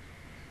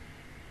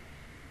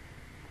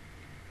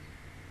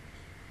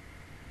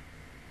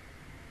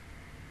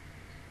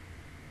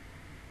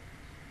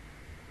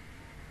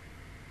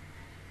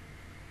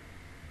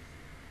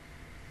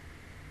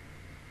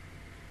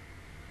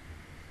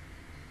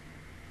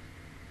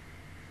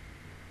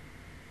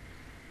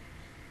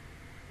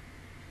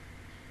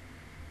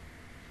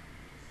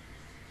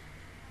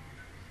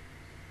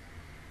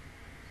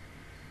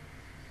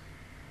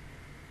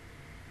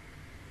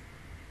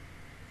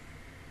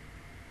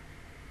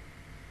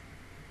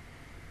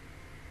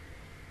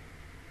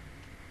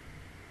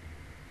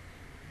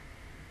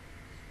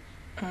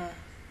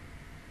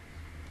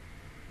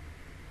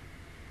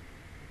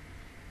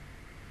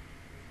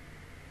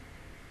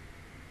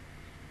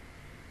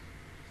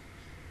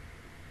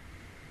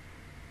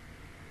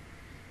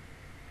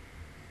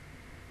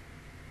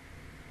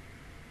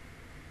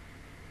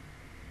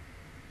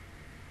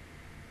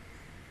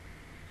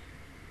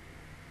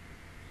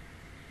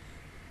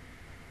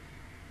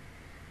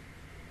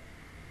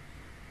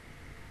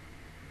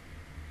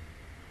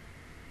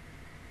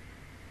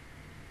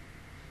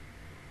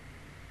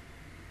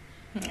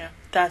 Yeah,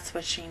 that's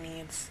what she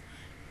needs.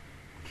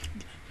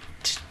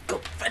 Just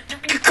go,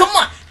 come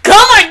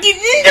on,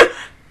 you.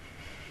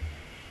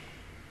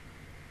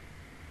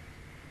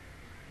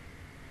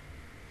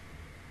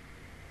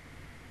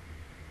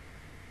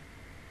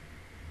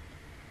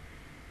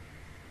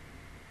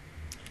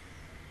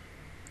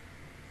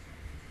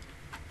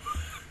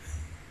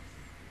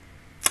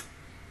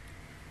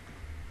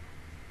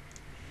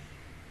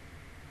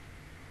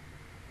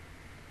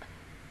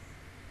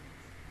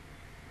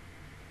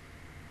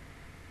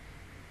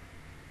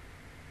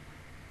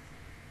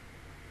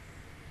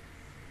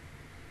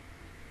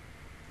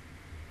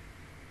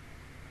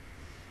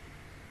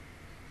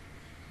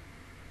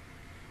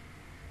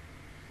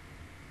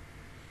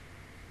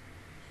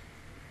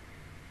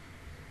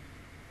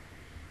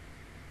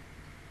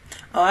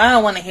 Oh, I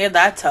don't want to hear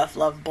that tough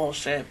love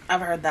bullshit.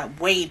 I've heard that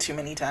way too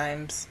many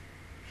times.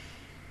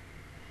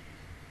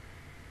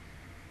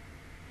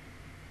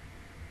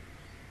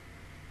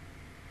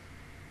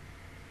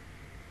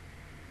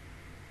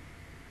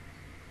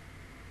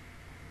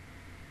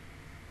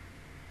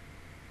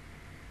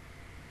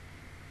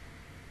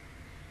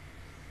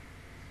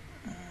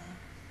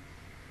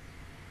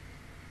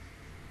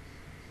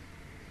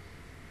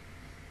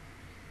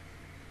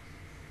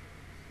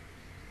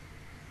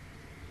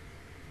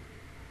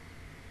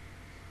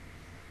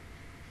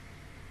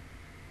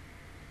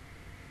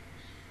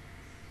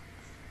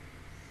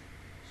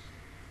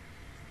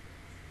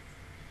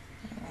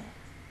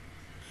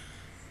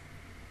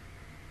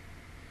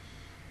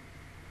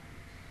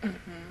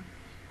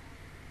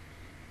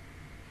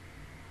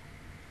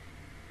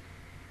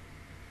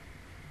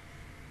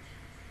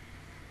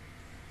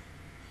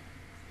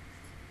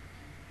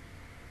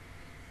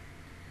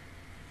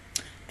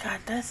 God,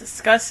 that's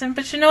disgusting.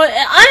 But you know what?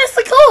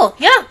 Honestly, cool.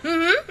 Yeah.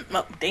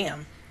 Oh,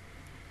 damn.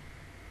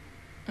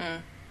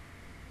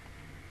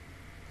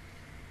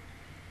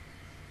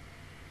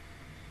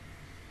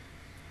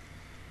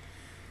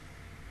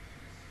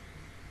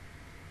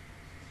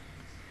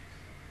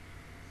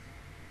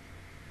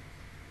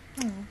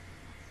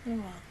 You're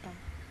welcome.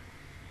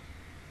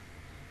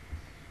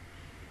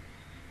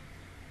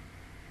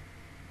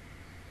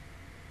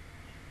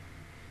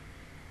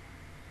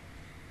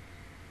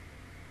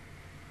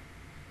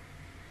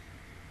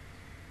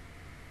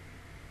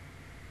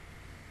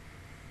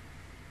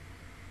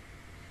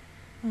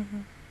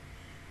 Mm-hmm.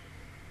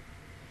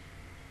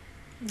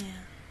 Yeah.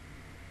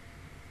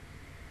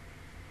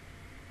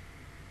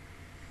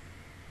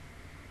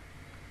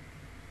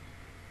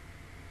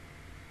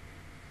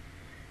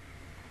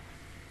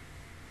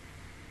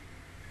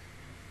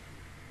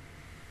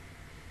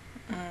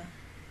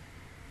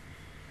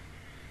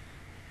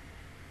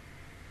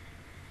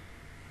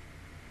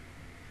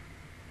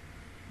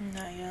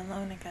 Now you're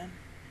alone again.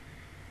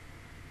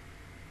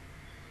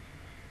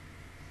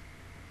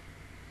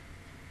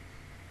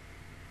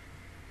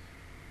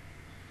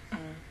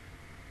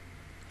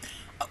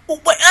 Oh,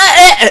 wait,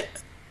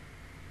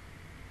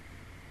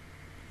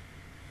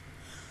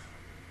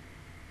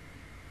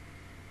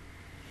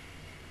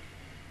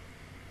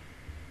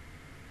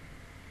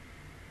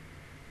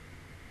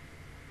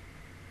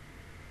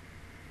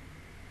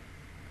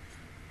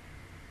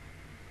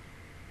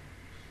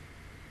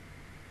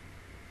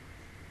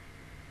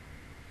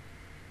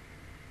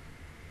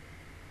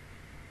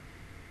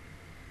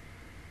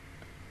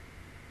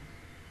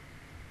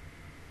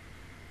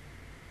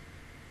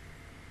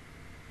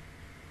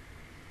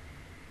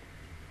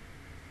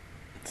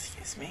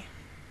 Excuse me.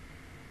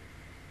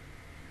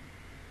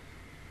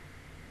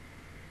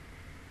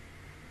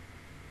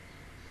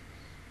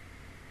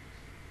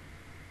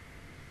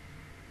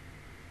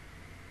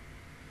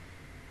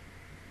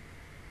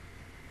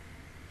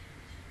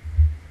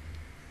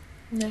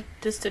 Yeah,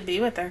 just to be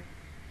with her.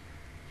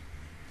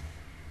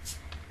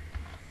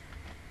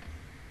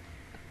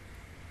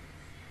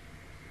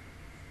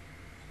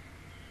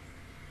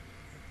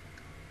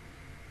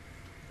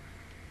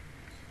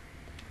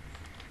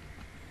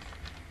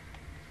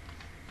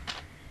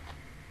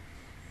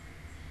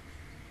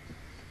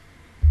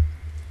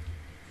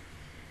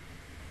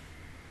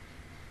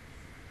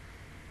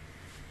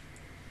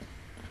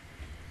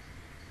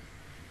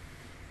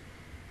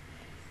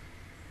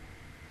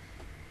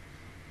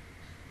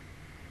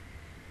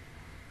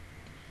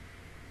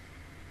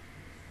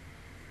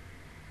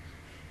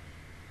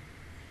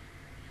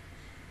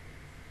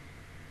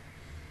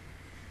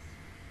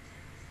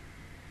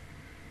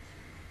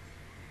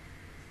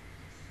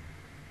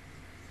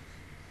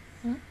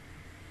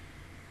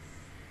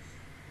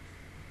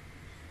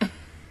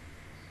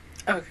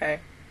 Okay.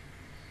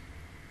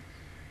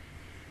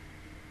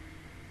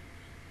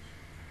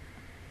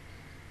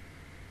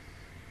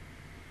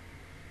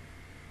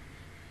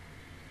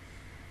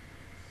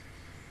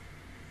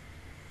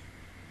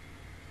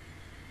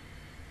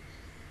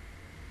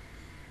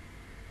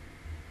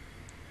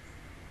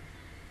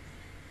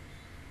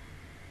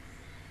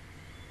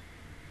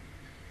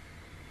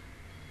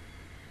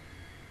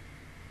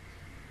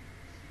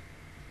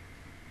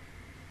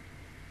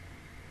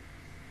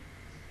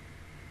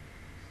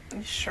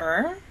 You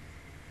sure?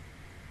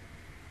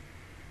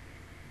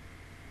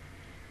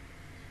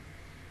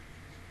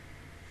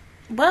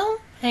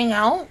 Well, hang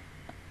out.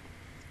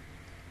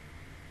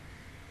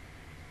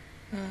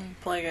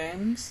 Play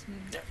games.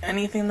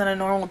 Anything that a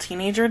normal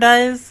teenager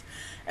does.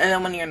 And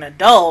then when you're an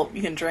adult,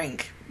 you can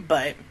drink.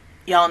 But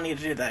y'all need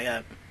to do that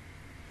yet.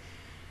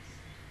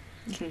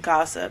 You can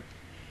gossip.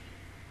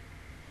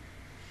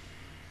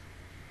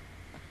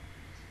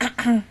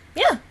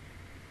 Yeah.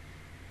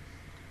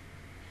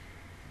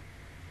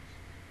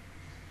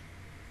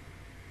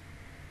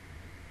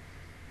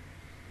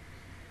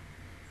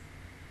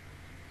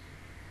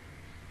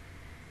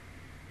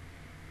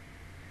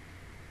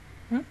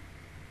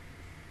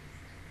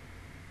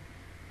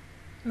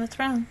 What's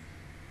wrong?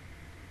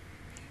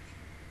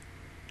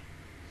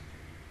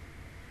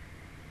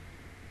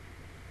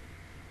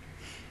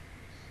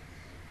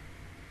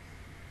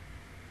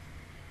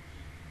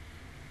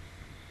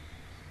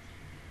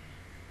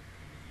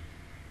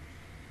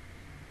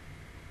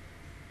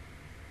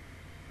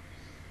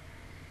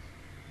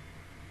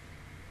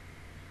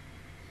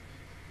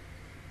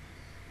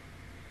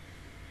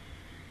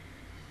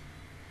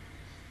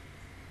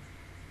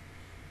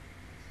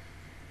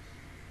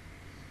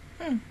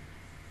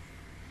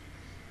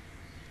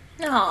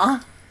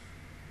 Aw.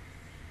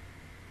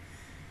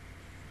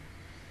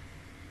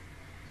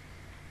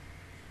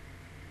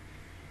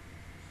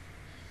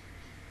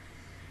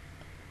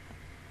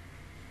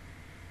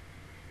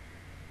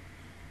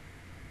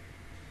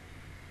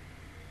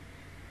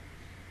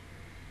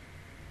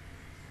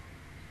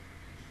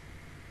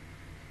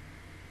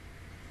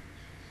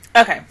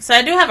 Okay, so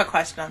I do have a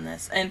question on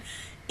this, and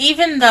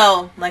even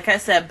though, like I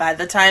said, by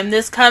the time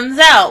this comes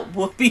out,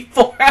 we'll be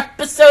 4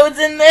 episodes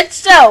in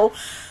this show,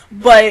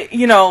 but,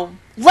 you know,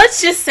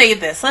 let's just say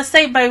this. Let's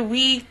say by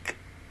week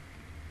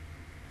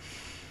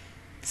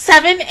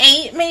 7,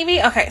 8,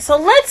 maybe? Okay, so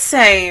let's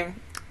say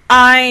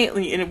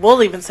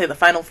we'll even say the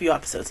final few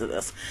episodes of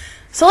this.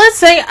 So let's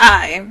say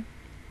I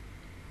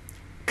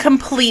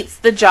completes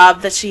the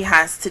job that she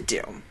has to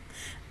do.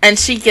 and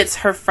she gets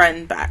her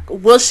friend back.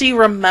 Will she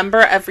remember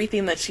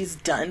everything that she's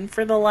done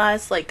for the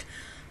last, like,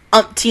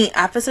 umpteen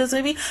episodes,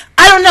 maybe?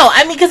 I don't know.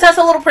 I mean, because that's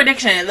a little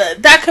prediction.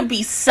 That could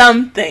be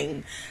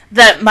something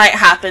that might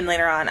happen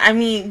later on. I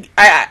mean,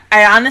 I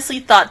honestly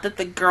thought that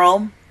the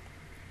girl,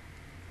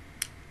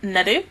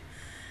 Nedu,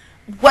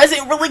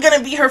 wasn't really going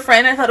to be her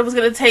friend. I thought it was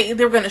going to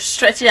they were going to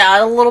stretch it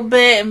out a little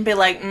bit and be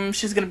like,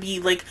 she's going to be,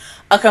 like,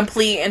 a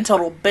complete and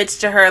total bitch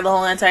to her the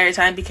whole entire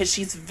time, because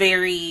she's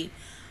very,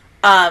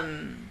 not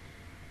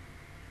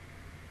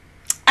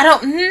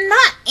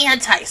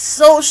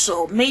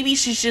antisocial. Maybe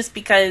she's just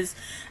because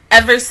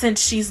ever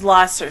since she's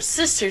lost her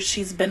sister,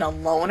 she's been a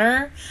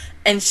loner,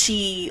 and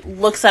she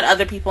looks at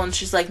other people and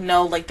she's like,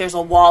 no, like, there's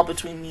a wall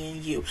between me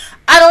and you.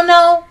 I don't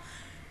know.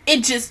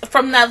 It just,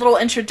 from that little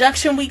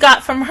introduction we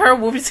got from her,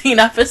 we've seen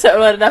episode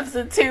 1 and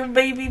episode 2,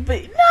 maybe,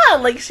 but no,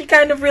 like, she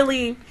kind of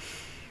really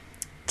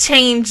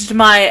changed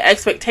my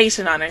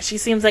expectation on her. She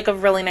seems like a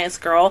really nice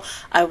girl.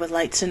 I would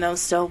like to know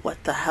still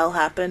what the hell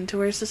happened to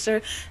her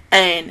sister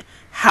and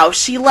how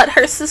she let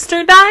her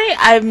sister die.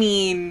 I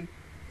mean,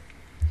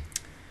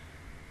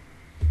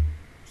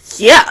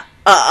 yeah,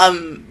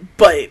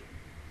 but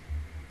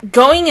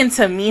going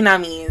into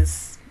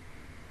Minami's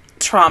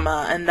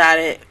trauma and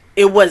that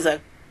it was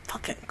a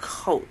fucking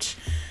coach,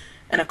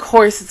 and of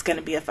course it's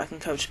gonna be a fucking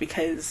coach,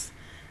 because,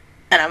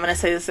 and I'm gonna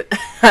say this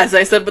as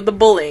I said with the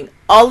bullying,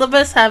 all of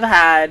us have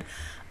had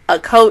a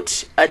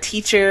coach, a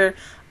teacher,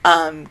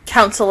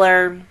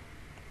 counselor,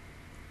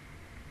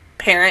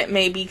 parent,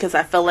 maybe, because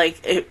I feel like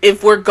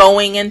if we're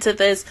going into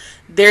this,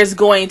 there's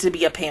going to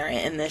be a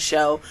parent in this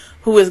show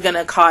who is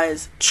gonna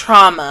cause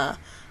trauma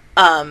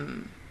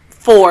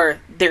for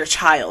their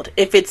child.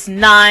 If it's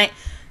not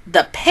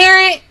the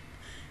parent,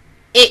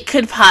 it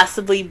could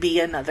possibly be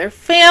another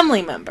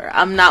family member.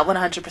 I'm not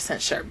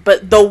 100% sure.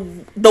 But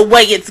the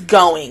way it's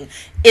going,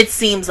 it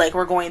seems like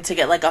we're going to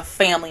get like a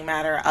family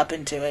matter up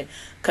into it.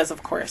 Because,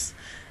 of course,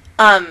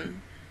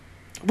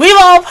 we've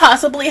all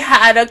possibly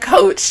had a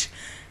coach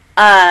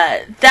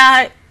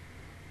that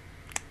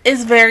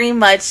is very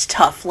much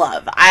tough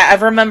love. I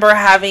remember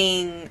I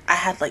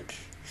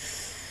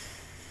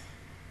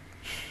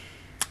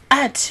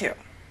had 2.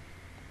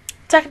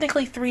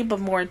 Technically 3, but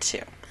more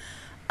 2.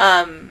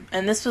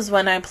 And this was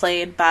when I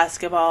played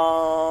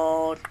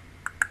basketball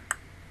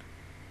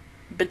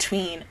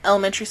between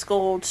elementary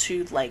school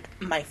to, like,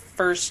 my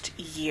first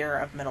year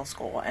of middle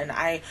school. And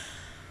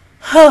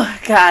oh,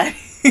 God.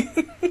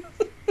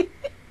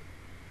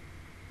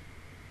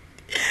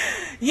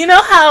 You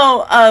know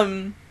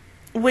how,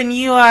 when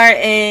you are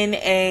in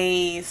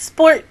a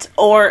sport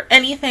or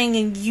anything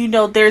and you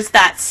know there's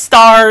that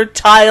star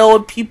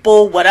child,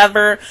 people,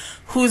 whatever,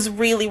 who's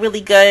really,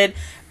 really good,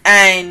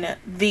 and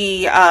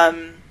the,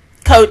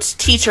 coach,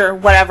 teacher,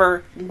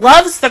 whatever,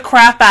 loves the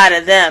crap out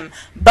of them,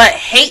 but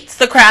hates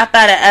the crap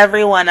out of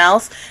everyone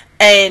else,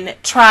 and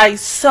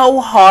tries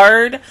so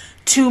hard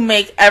to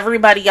make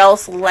everybody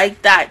else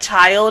like that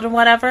child and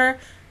whatever.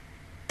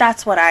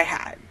 That's what I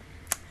had.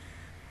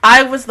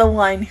 I was the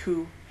one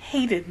who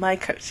hated my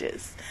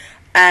coaches.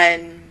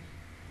 And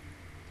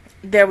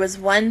there was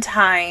one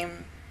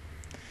time,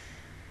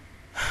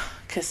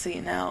 because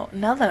see, now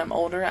that I'm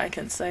older, I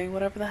can say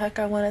whatever the heck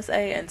I want to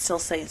say and still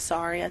say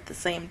sorry at the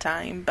same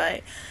time.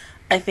 But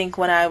I think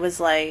when I was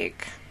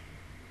like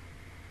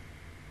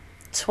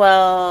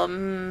 12,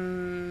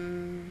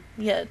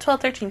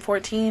 13,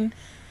 14,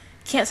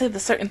 can't say the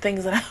certain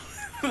things that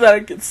I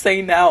could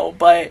say now,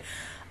 but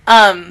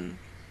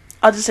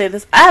I'll just say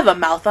this. I have a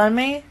mouth on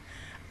me.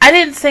 I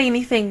didn't say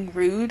anything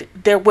rude.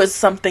 There was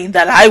something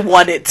that I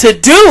wanted to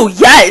do,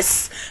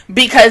 yes,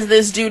 because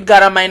this dude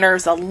got on my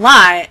nerves a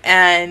lot,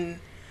 and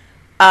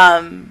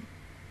I'm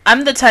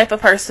the type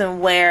of person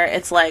where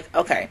it's like,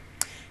 okay,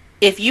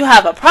 if you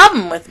have a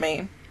problem with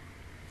me,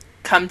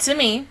 come to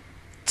me,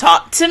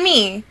 talk to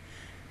me,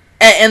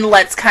 and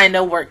let's kind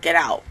of work it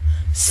out.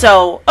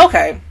 So,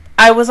 okay,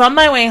 I was on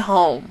my way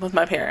home with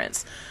my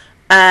parents,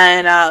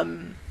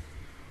 and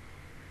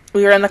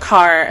we were in the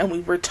car, and we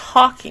were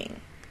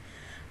talking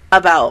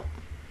about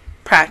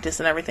practice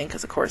and everything,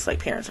 because of course, like,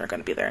 parents aren't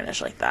going to be there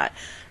initially like that.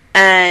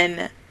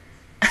 And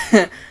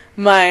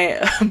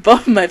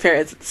both of my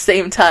parents at the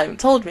same time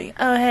told me,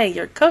 oh, hey,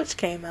 your coach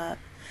came up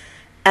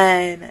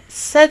and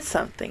said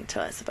something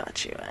to us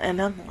about you. And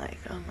I'm like,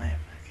 oh my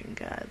fucking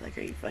God, like,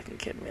 are you fucking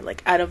kidding me?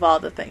 Like, out of all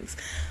the things,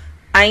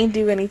 I ain't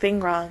do anything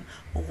wrong.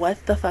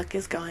 What the fuck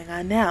is going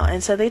on now?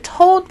 And so they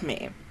told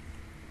me,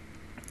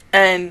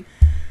 and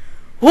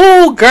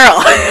ooh,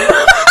 girl.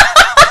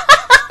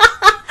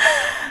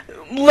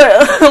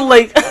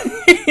 Like,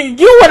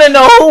 you want to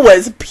know who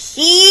was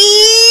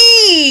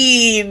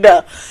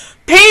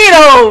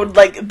peed-oed,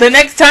 like, the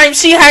next time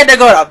she had to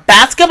go to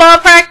basketball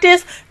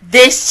practice?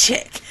 This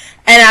chick.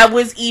 And I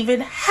was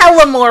even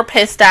hella more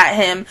pissed at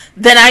him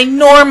than I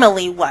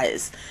normally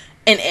was.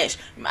 And ish.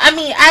 I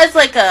mean, as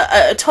like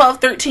a 12,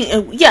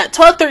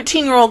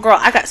 13-year-old girl,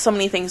 I got so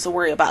many things to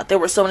worry about. There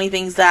were so many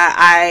things that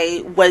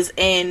I was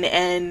in,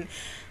 and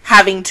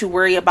having to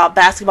worry about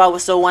basketball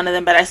was still one of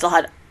them, but I still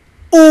had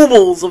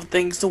oodles of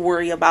things to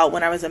worry about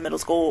when I was in middle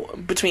school,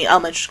 between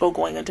elementary school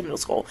going into middle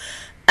school.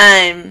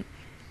 And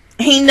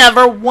he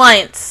never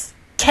once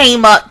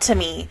came up to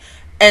me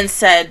and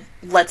said,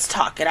 let's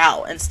talk it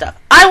out and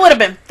stuff. I would have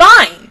been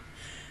fine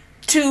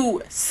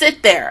to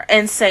sit there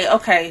and say,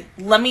 okay,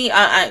 let me,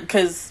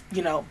 because,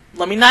 you know,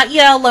 let me not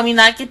yell, let me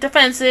not get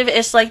defensive,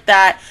 it's like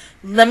that.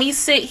 Let me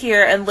sit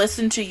here and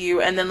listen to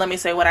you, and then let me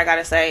say what I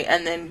gotta say,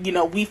 and then, you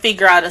know, we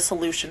figure out a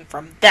solution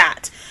from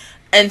that.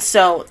 And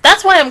so,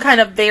 that's why I'm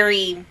kind of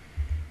very,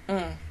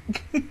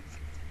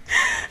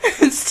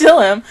 still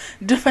am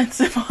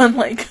defensive on,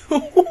 like,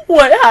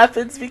 what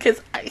happens,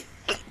 because I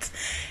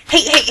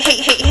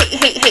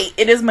hate.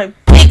 It is my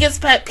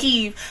biggest pet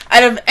peeve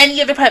out of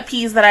any other pet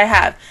peeves that I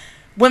have.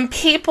 When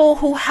people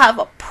who have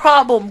a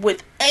problem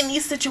with any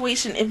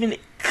situation, even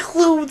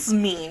includes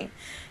me,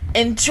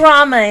 and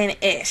drama and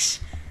ish,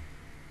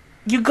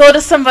 you go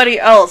to somebody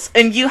else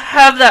and you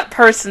have that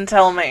person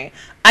tell me.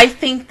 I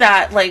think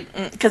that, like,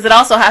 because it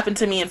also happened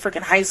to me in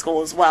freaking high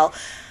school as well.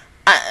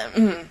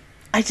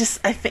 I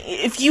think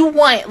if you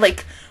want,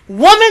 like,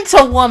 woman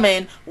to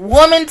woman,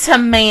 woman to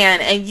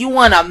man, and you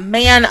want to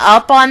man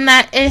up on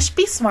that ish,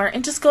 be smart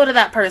and just go to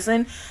that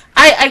person.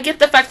 I get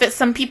the fact that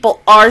some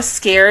people are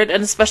scared,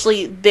 and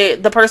especially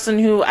the person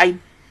who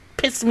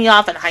pissed me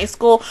off in high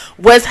school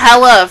was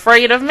hella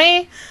afraid of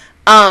me.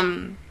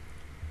 And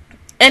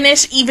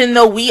ish, even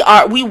though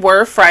we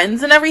were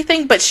friends and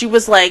everything, but she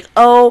was like,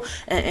 oh,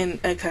 and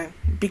okay,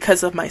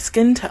 because of my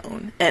skin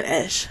tone and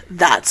ish,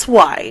 that's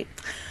why.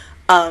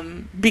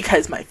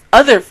 Because my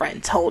other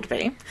friend told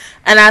me,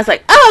 and I was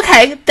like, oh,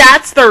 okay,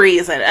 that's the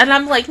reason. And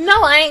I'm like,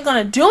 no, I ain't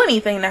gonna do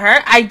anything to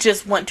her. I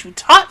just want to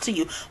talk to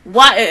you.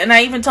 Why? And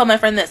I even told my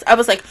friend this. I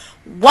was like,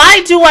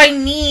 why do I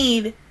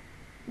need?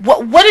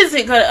 What is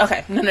it gonna?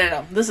 Okay,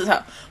 no. This is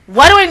how.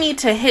 Why do I need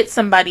to hit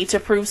somebody to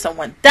prove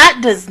someone? That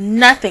does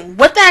nothing.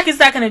 What the heck is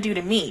that gonna do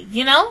to me?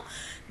 You know,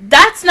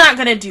 that's not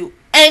gonna do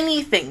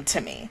anything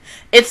to me.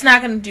 It's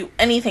not gonna do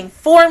anything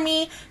for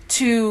me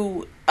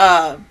to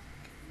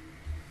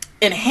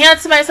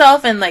enhance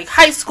myself in, like,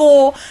 high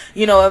school,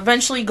 you know,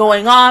 eventually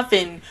going off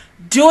and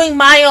doing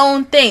my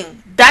own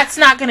thing. That's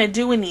not going to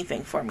do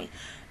anything for me.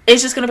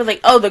 It's just going to be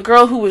like, oh, the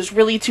girl who was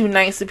really too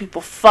nice to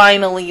people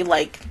finally,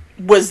 like,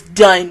 was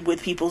done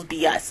with people's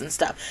BS and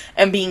stuff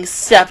and being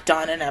stepped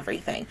on and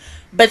everything.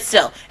 But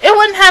still, it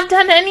wouldn't have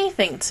done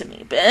anything to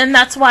me. And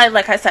that's why,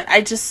 like I said,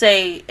 I just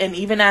say, and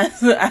even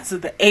as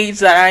of the age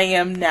that I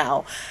am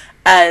now,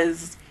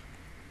 as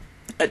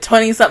a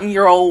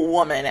 20-something-year-old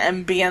woman,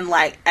 and being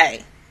like,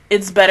 hey,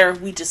 it's better if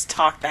we just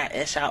talk that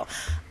ish out.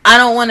 I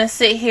don't want to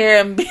sit here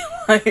and be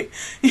like,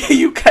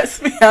 you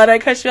cuss me out, I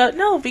cuss you out.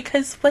 No,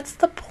 because what's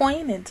the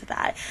point into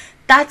that?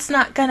 That's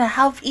not going to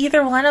help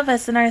either one of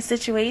us in our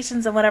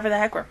situations and whatever the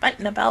heck we're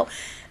fighting about.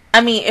 I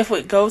mean, if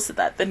it goes to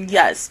that, then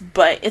yes,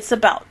 but it's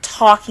about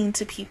talking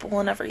to people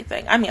and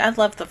everything. I mean, I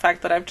love the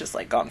fact that I've just,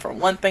 like, gone from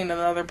one thing to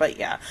another, but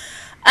yeah.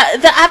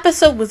 The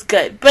episode was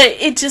good, but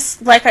it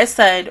just, like I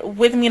said,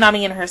 with me not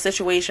being in her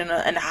situation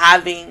and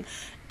having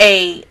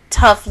a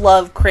tough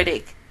love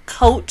critic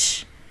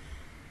coach,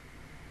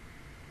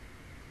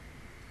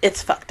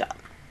 it's fucked up.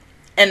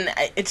 And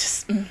it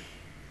just,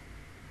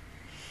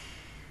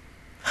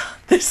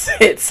 this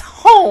hits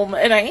home,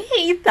 and I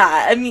hate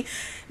that. I mean,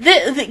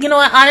 you know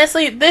what,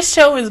 honestly, this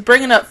show is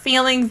bringing up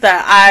feelings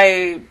that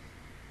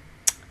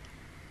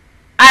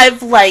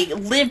I've, like,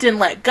 lived and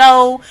let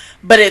go,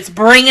 but it's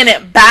bringing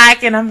it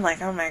back, and I'm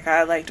like, oh my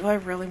god, like, do I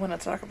really want to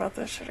talk about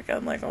this shit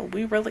again? Like, oh,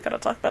 we really gotta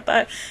talk about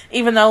that?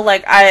 Even though,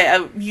 like,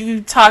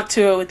 you talk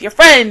to it with your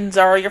friends,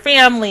 or your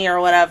family,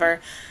 or whatever.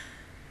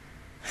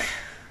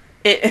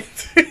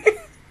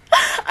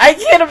 I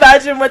can't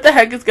imagine what the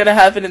heck is gonna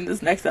happen in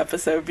this next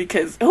episode,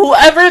 because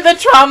whoever the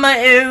trauma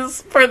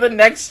is for the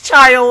next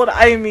child,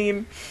 I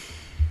mean,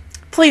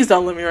 please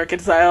don't let me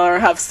reconcile or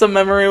have some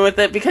memory with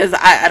it, because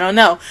I don't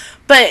know.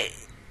 But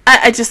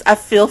I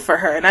feel for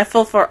her, and I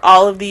feel for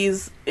all of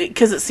these,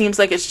 because it seems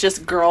like it's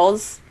just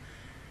girls.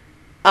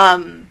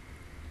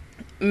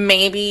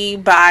 Maybe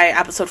by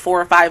episode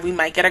 4 or 5 we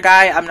might get a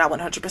guy, I'm not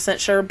 100%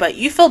 sure, but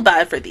you feel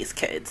bad for these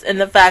kids,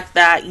 and the fact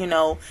that, you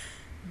know,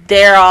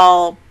 they're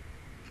all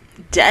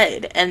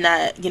dead, and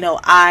that, you know,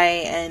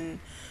 I and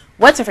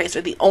what's-her-face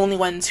are the only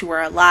ones who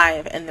are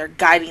alive, and they're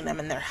guiding them,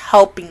 and they're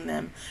helping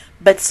them.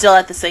 But still,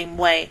 at the same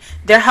way,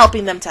 they're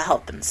helping them to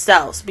help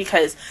themselves.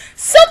 Because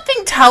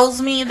something tells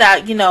me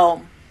that, you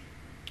know,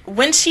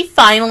 when she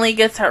finally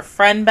gets her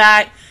friend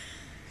back,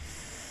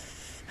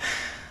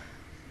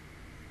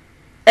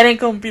 it ain't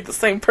gonna be the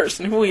same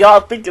person who we all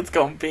think it's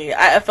gonna be.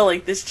 I feel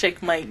like this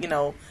chick might, you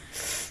know,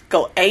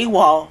 go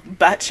AWOL,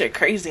 batshit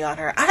crazy on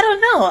her. I don't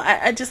know.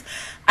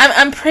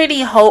 I'm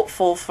pretty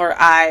hopeful for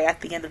I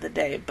at the end of the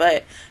day.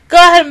 But go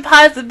ahead and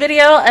pause the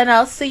video, and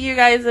I'll see you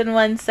guys in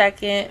 1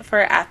 second for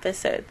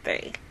episode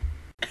 3.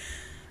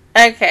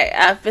 Okay,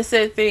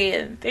 episode 3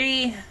 in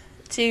 3,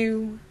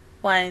 2,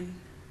 1,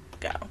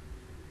 go.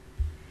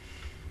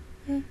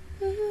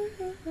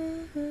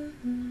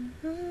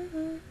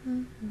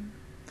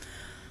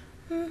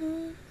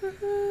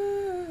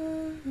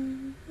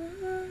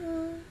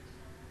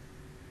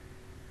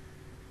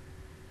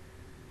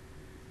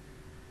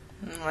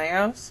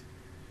 Leos?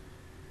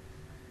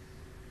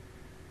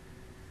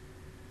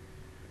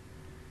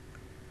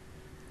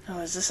 Oh,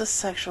 is this a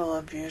sexual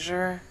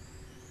abuser?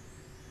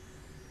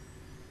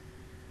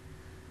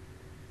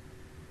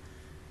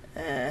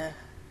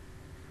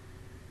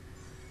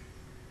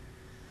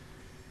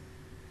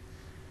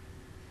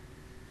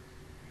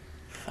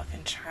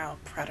 Fucking child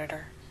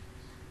predator.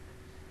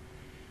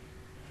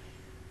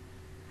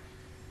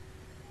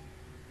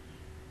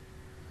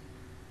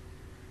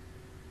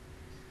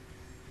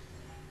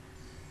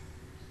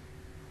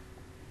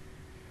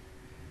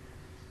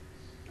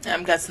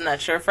 I'm guessing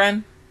that's your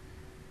friend.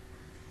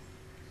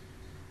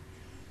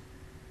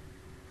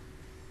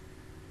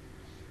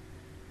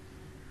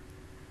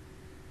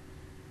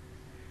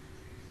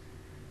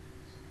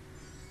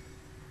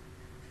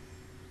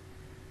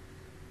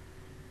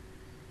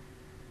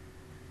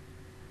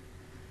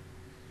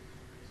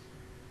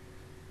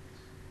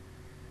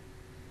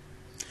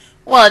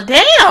 Well,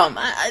 damn.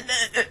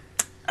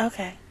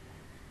 Okay.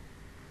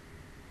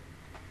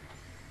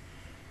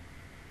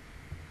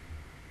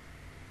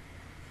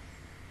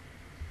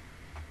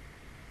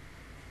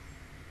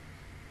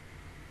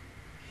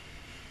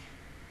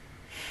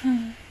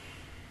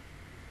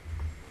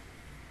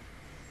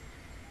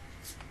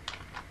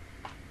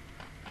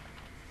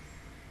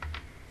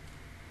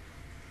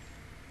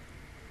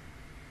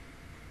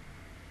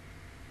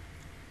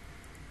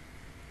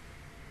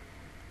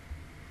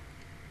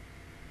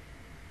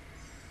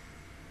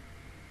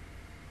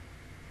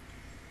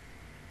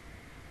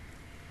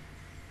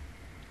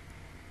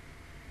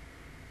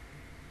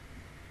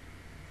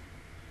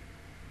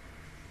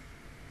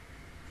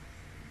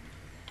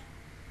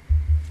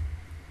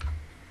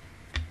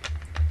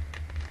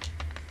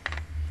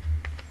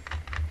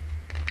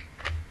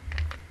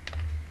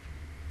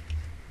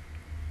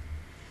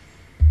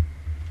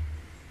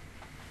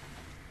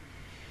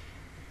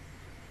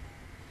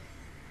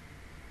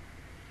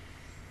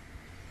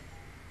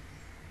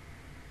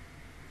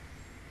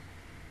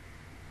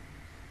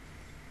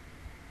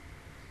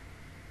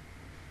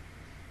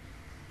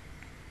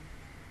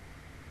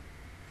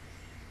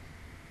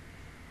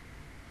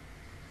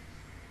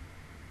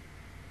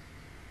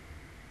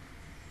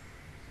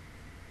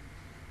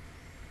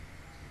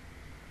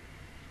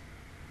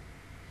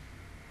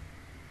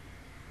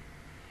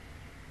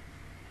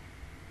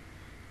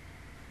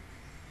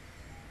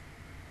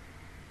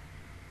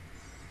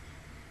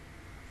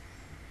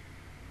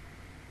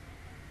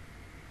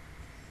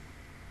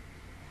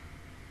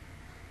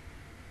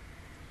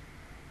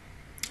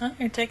 Oh,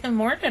 you're taking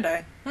more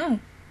today. Oh!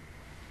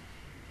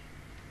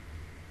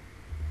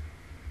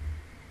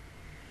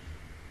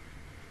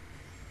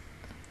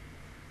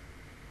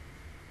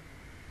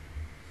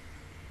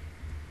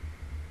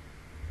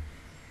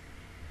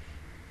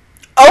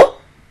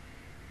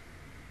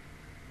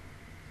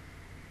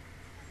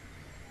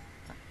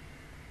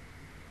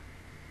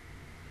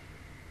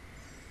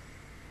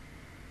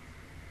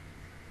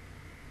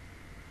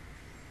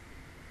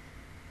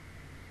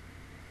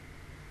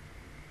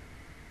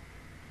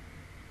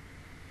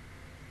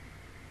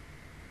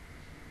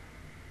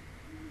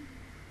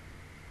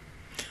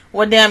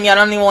 Well, damn, y'all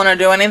don't even want to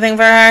do anything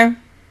for her?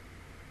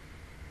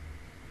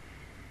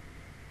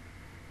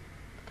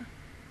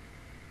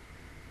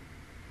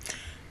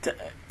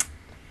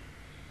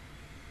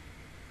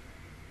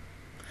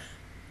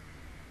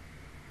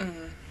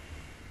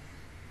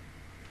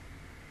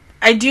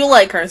 I do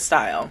like her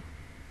style.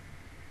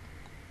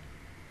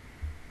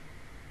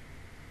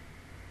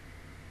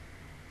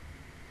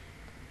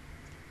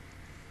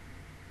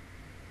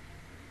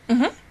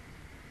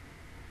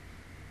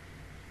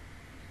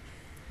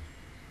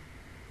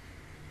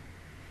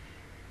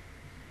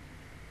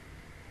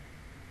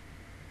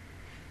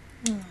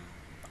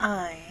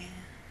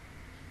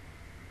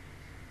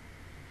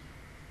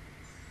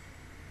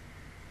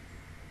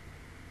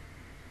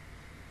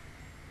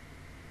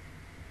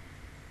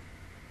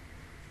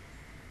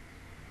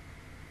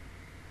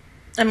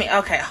 I mean,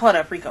 okay, hold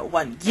up, Rico.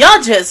 One, y'all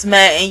just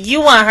met and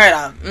you want her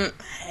to...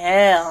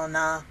 hell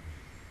nah.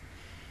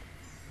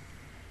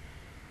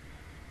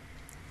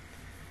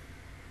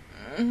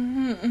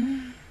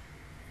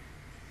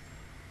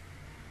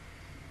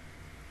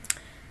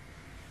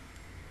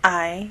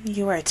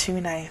 You are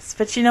too nice.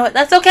 But you know what?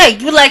 That's okay.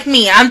 You like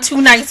me. I'm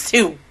too nice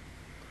too.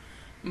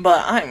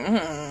 But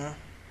I'm...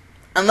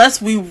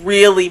 unless we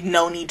really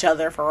known each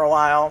other for a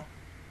while.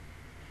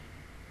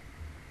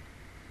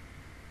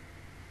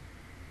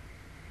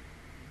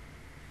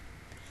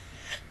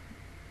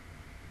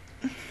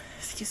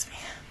 Excuse me.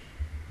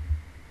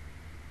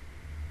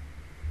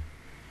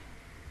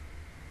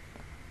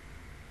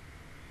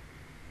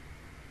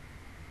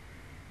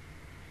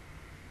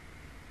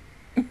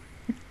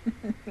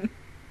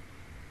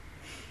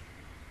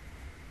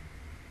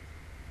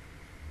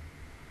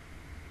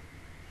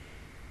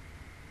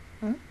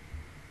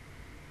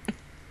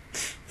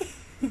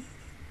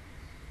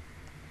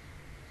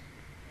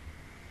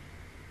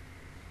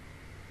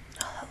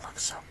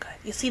 So good.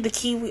 You see the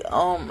kiwi?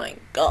 Oh my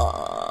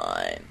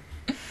god.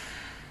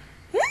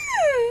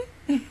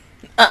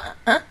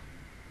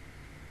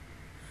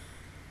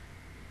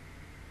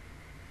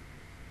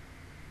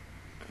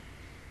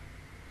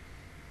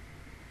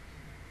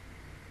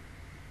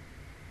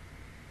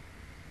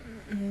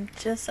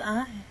 Just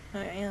I.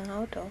 Yeah,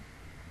 hold on.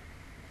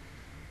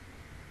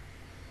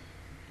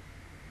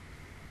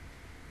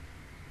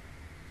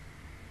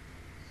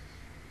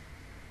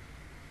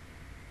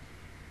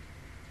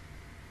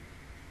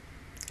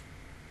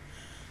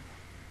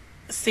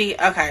 See,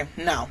 okay,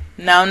 no.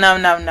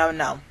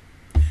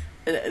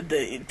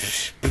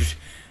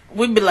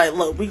 We'd be like,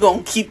 look, we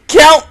gonna keep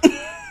count.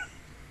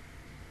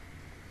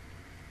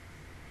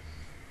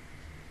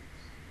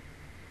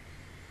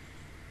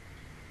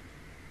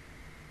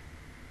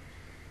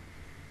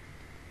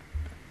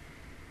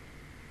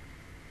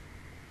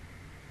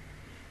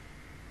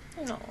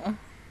 No.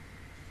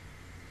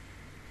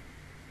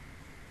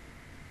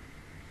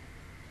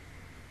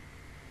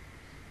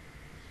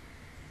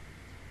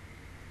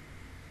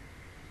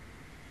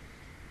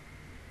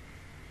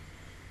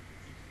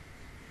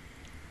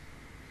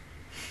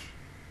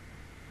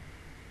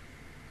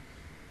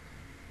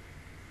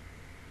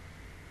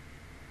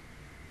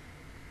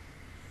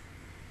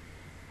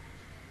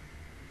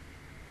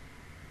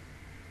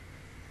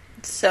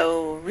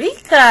 So,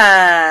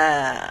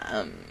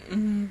 Rika.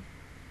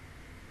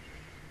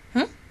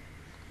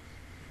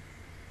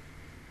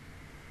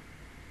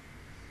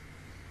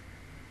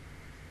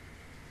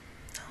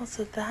 Oh,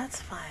 so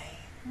that's fine.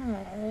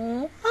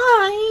 Oh,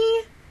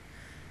 hi.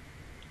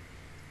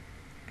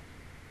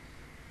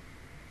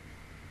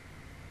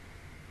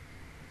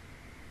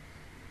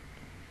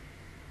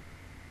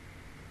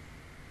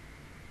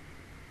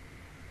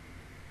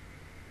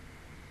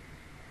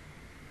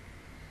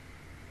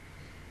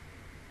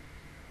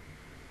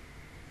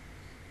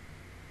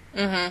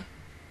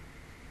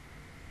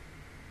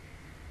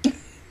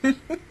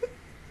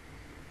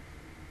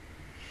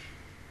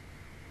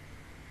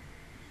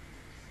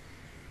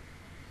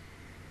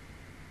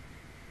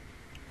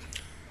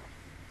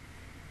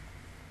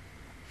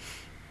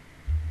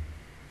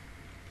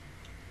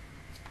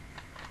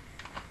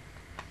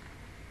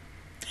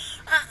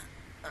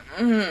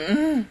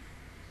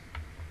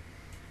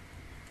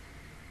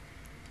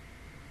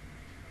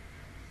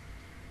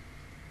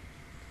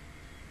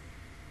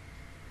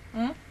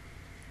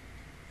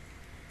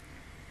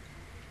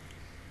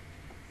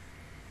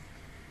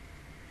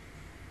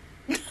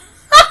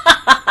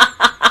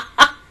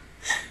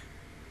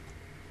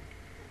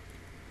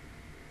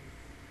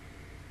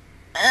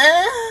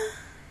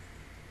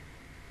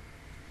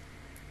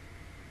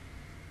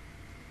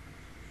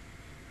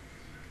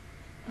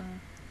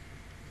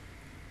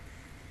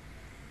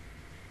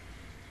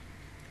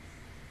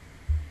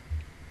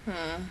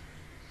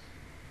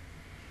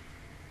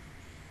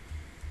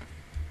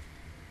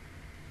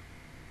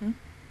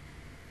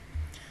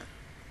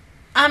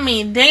 I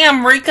mean,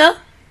 damn, Rika.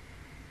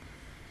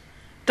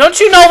 Don't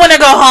you know when to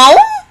go home?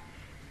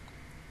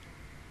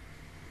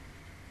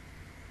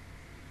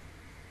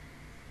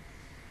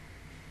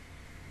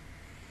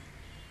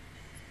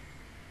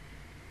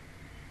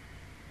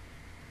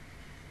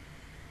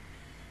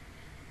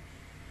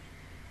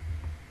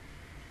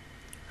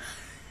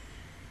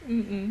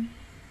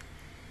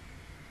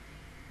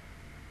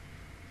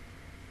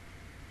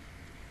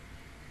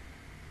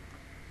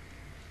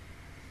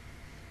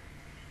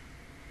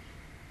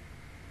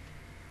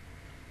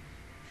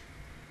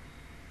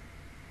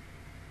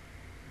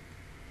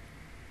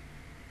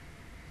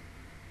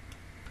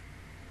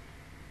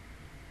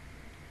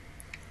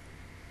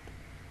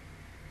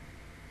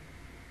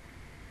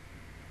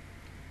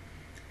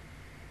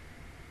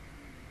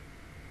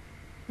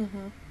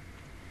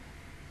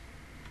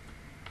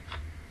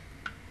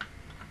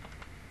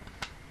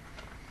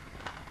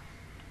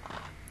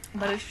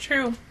 But it's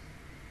true.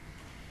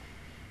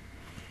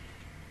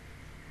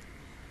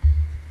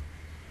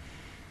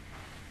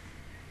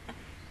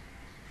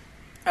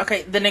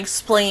 Okay, then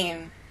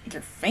explain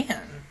your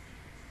fan.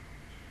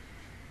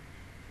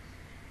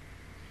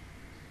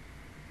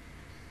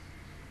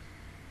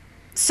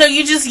 So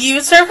you just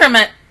use her from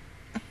it.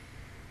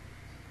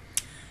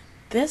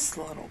 This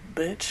little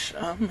bitch,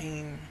 I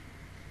mean...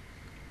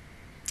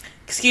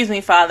 Excuse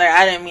me, father,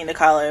 I didn't mean to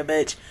call her a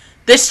bitch.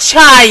 This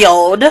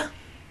child...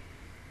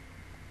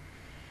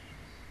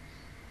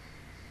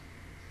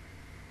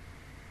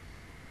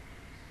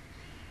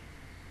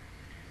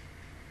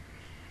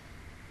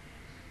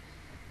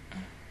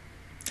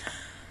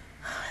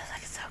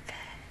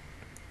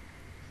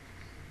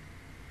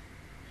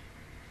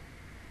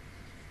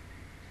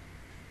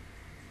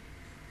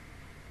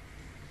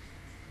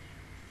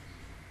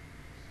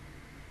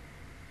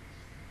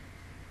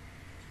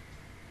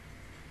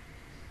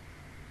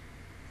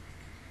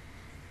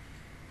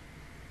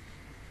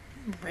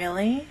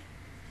 Really?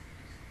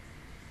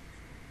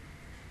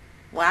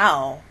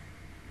 Wow.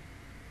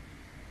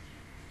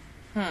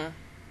 And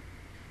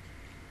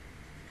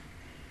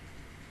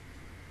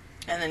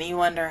then you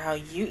wonder how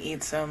you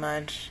eat so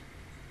much.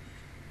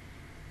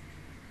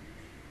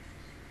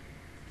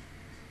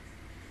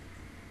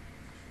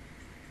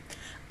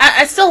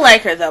 I still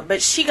like her though,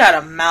 but she got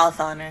a mouth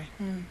on her.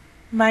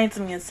 Reminds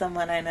me of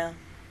someone I know.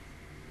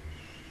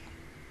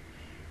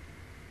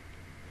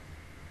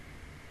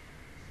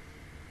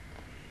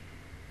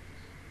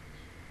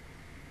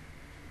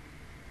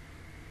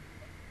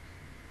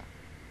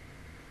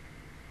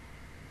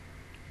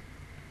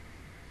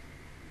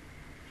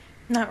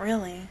 Not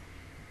really.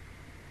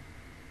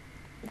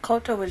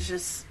 Koto was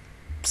just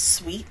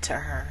sweet to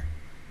her.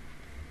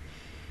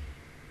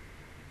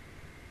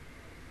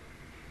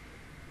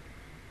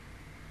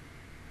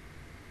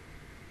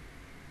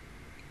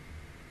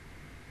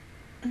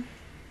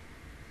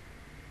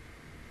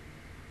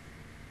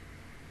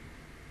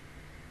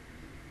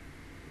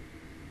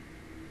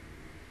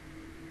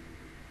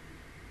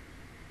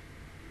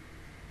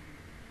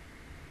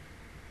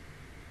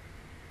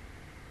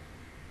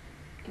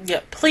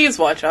 Yeah, please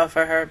watch out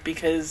for her,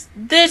 because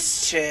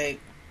this chick.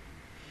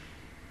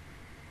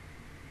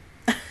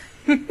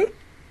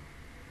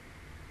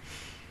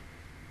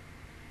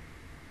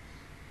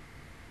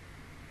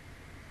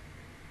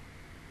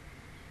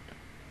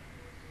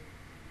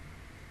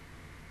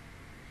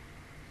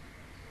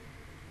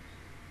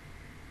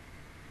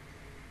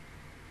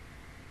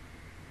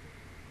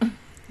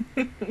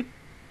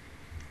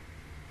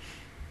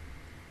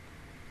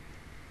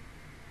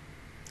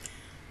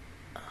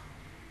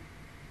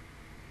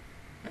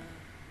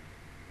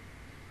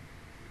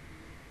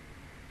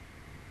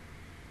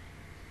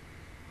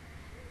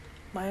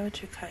 Why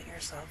would you cut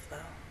yourself, though?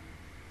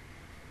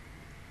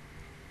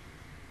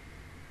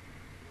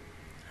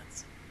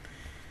 That's...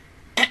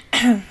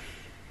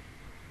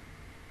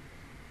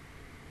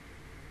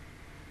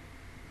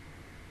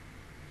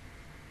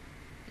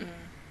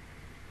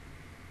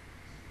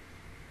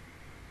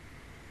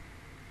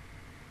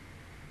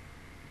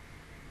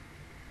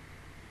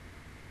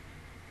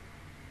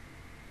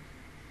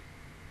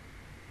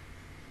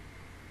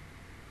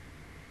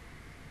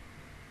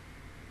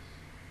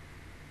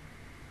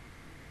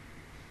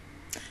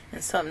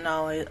 And something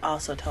always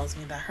also tells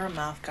me that her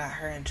mouth got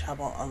her in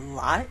trouble a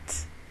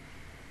lot.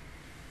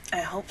 I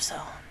hope so.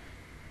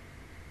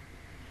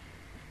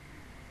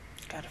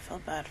 Gotta feel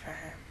bad for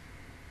her.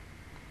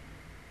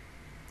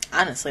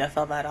 Honestly, I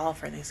feel bad all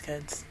for these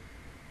kids.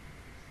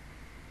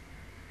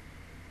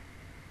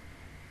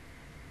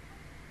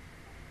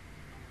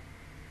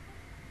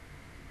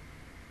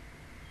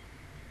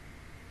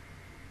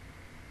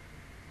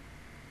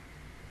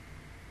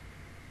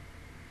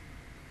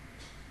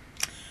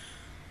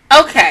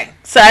 Okay,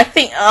 so I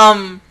think, okay,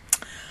 I'm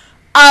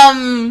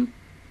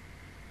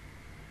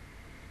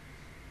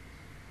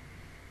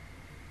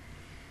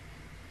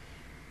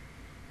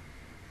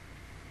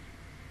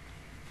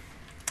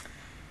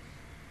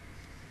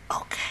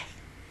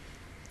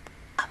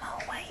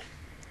gonna wait.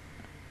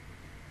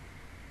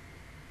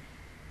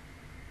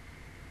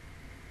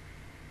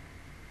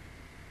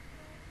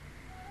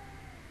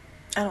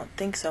 I don't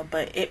think so,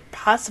 but it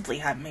possibly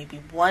had maybe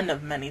one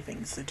of many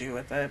things to do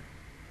with it.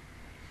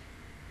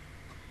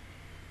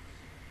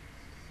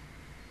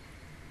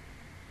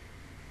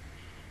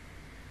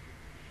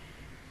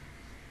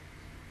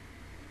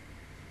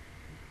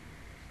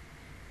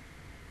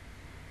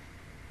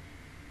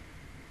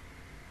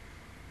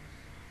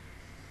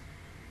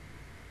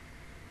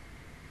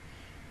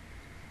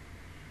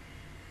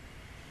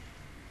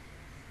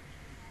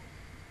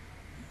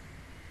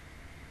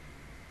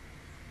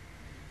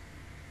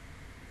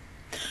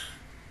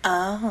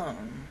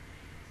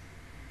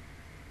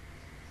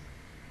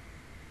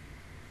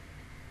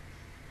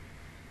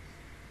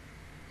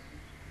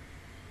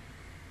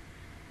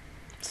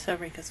 So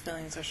Rika's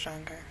feelings are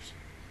stronger.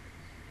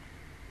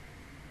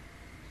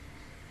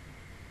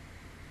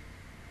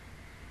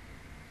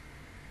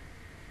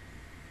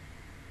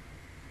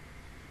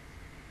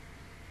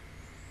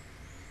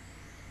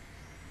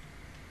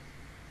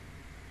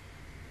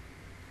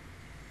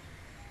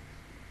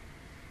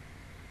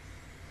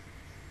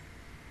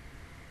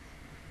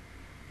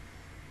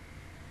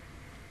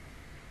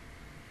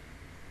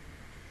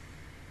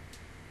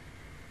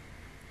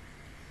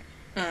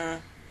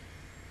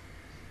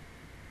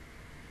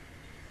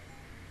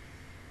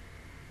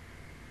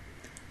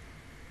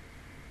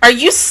 Are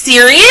you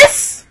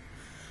serious?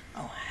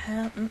 Oh,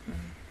 hell,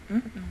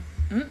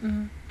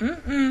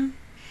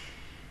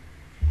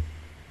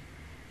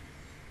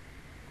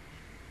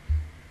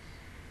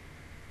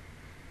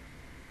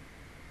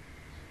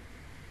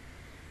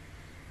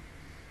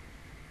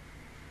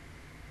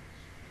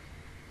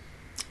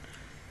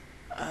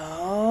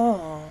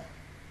 Oh.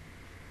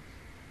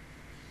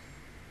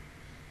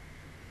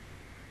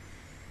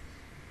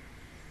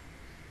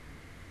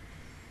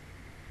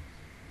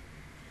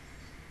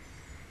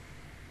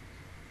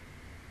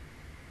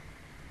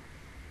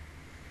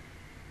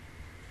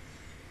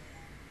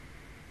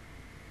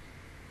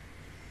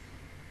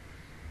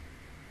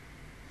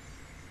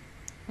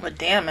 Well,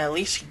 damn, at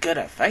least she's good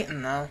at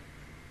fighting, though.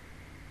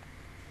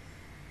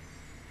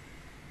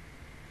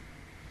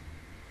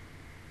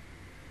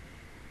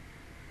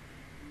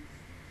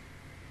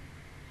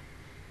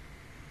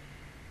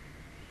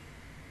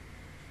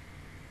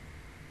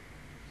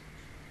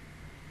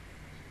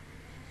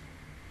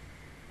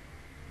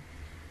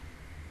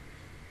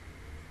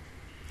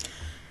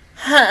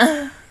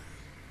 Huh.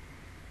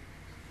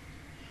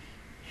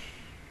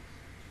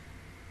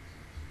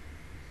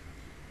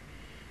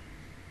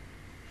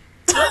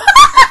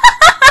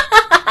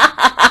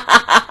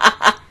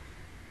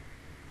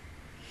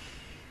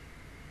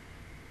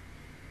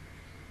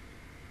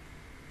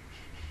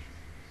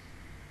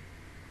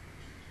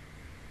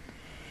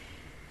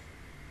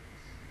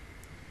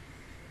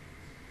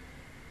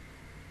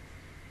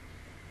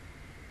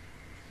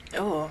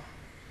 Oh.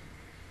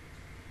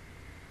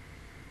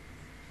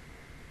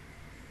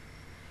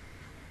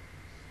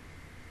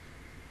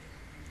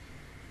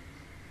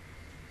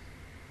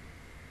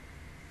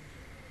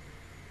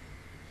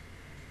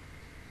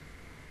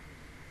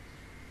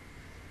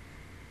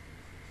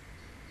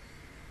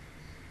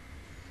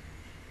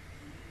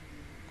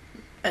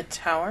 A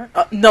tower?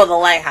 Oh, no, the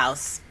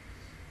lighthouse.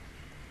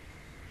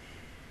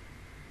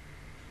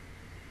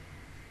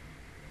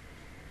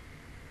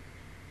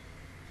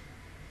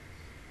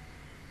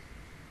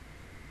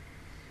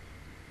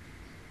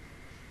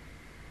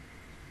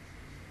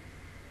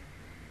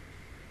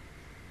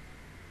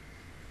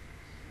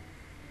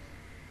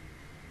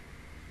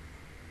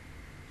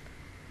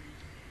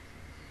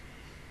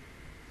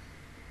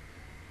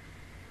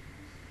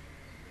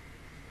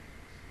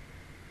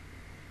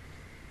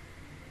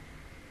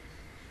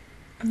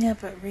 Yeah,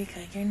 but Rika,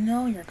 you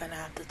know you're gonna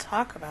have to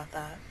talk about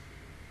that.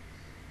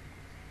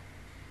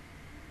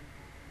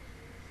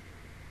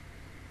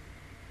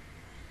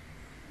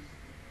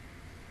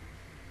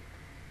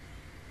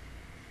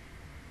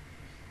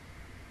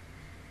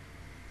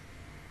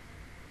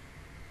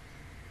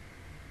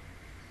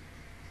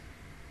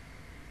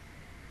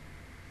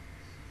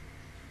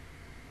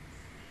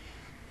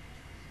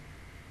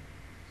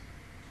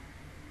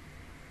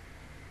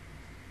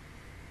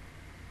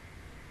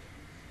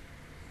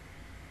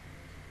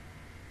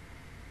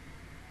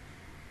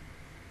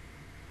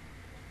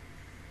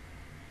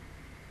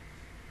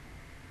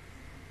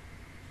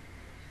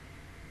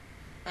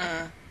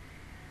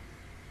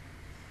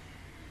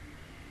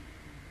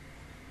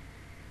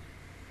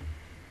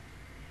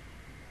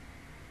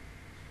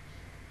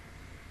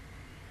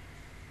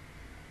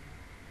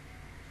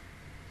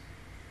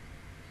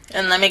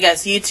 And let me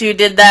guess, you two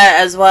did that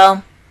as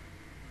well?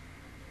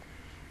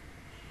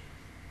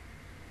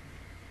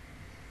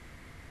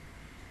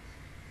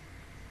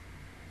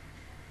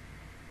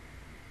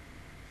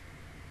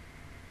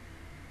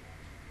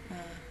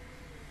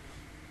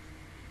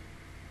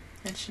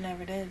 And she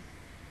never did.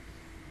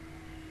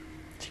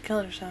 She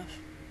killed herself.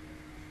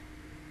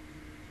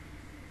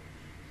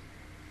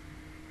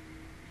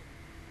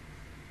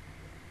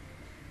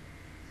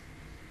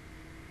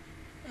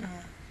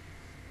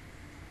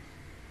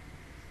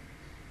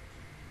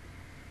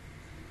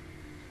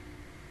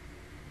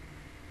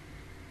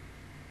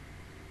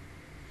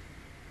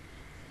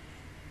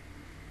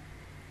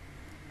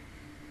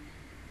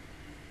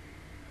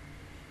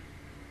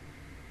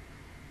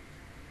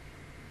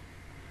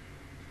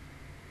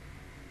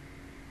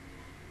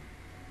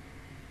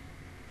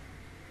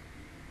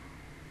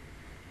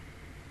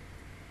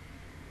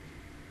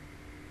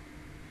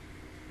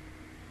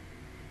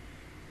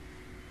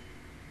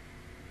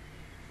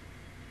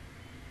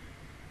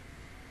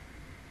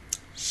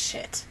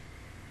 Shit.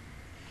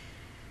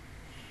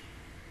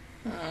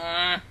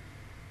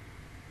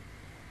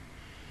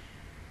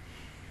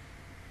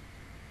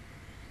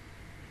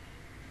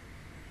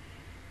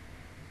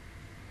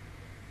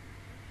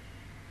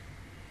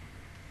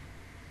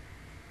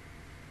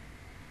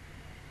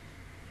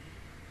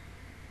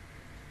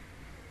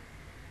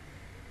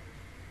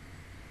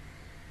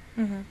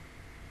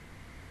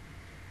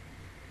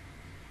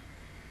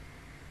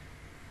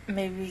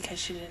 Maybe because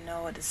she didn't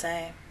know what to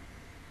say.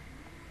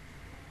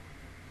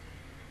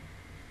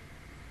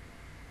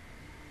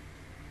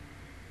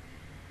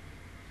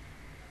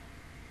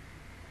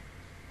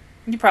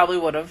 You probably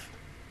would have.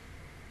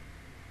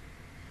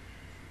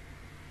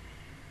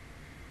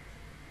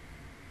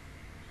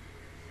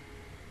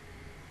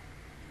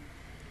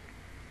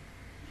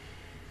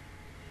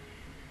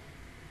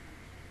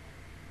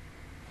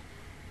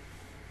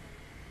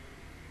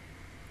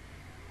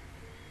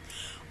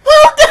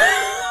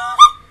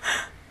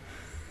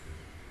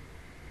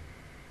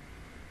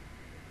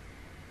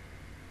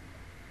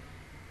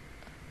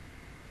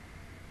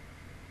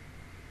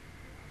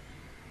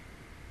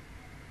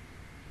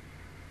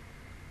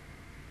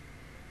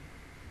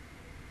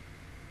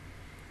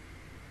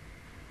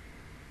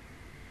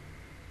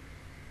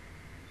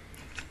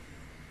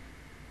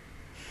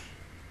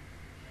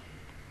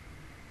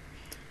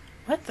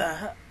 What the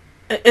hell?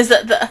 Is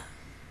that the...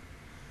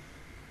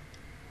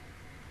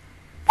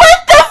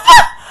 What the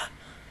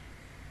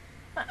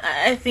fuck?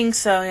 I think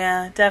so,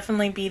 yeah.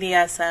 Definitely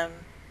BDSM.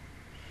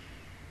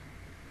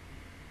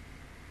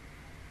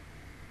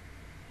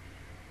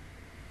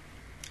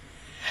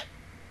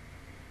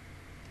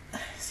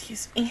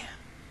 Excuse me.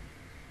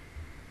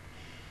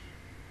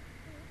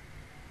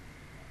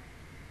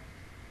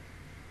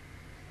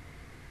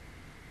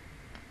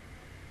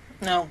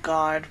 Oh,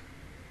 God.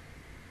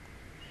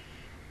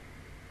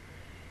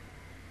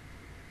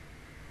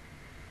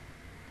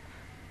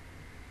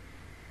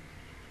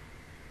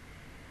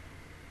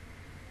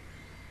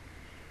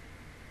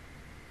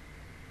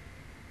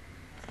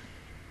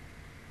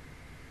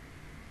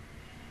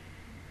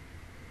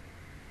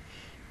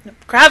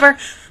 Grab her.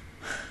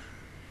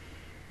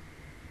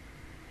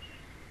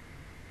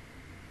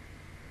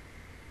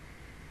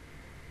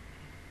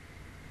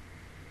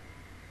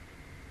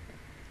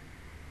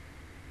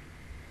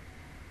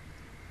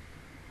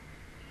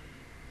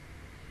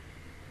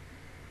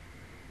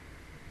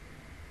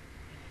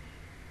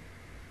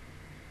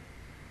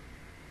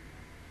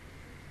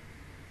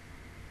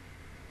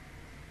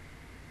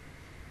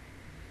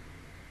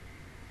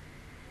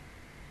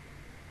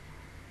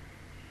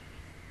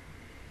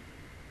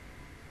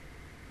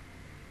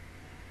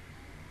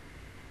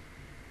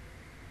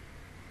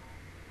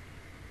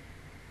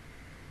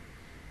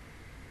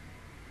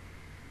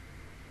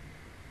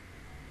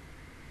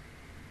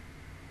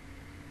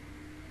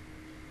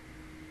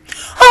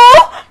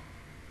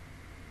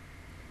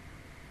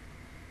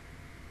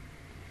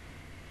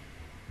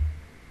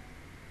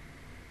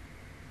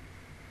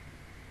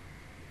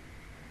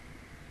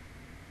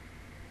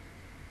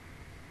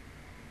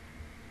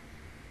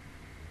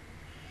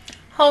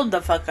 Hold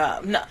the fuck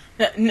up. No,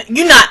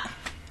 you not.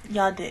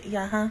 Y'all did.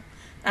 Yeah,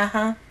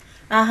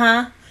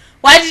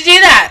 Why'd you do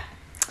that?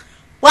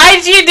 Why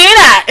did you do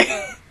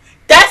that?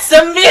 That's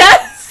some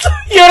BS.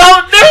 You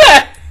don't do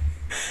that.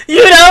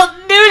 You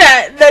don't do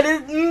that. That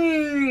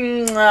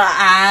is.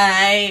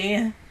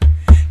 I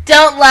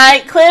don't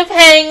like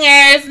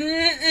cliffhangers.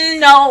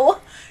 No.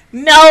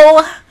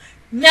 No.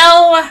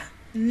 No.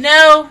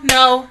 No.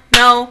 No.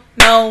 No.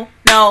 No.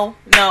 No.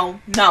 No.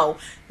 No.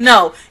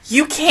 No.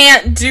 You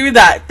can't do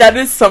that. That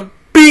is some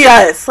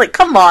BS. Like,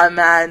 come on,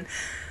 man.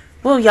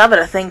 Well, y'all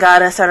better thank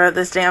God I started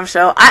this damn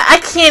show. I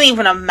can't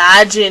even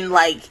imagine,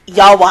 like,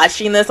 y'all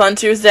watching this on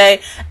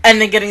Tuesday and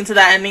then getting to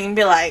that ending and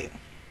be like,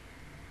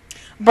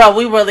 bro,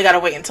 we really gotta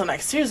wait until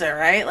next Tuesday,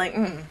 right? Like,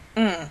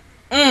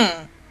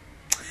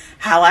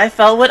 how I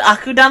felt with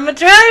Akudama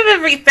Drive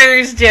every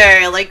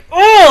Thursday. Like,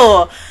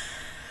 ooh.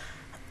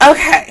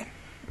 Okay.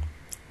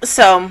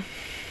 So,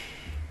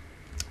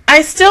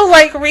 I still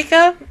like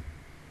Rika,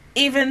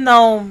 even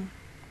though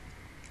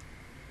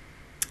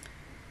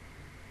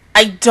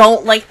I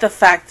don't like the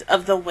fact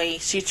of the way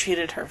she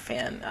treated her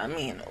fan. I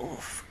mean,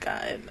 oof,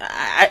 God.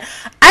 I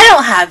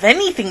don't have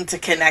anything to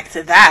connect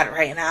to that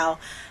right now.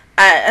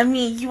 I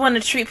mean, you want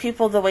to treat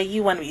people the way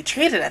you want to be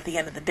treated at the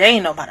end of the day,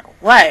 no matter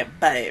what.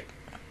 But,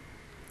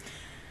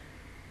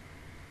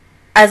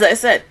 as I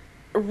said,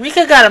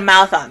 Rika got a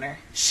mouth on her.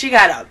 She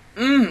got a,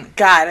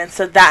 God. And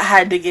so that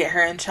had to get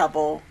her in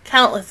trouble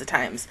countless of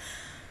times.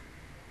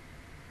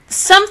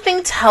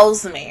 Something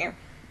tells me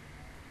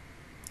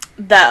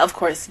that, of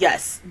course,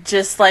 yes,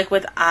 just like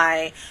with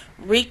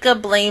Rika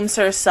blames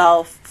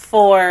herself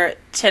for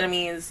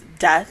Chinami's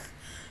death,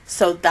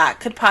 so that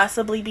could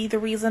possibly be the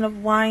reason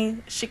of why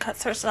she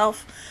cuts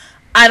herself.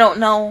 I don't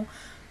know.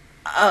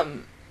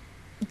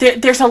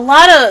 There's a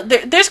lot of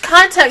there's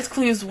context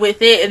clues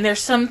with it, and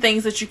there's some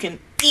things that you can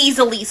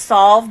easily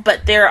solve,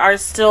 but there are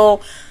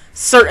still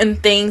certain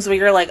things where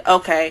you're like,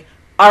 okay,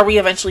 are we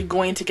eventually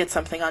going to get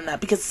something on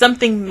that? Because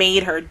something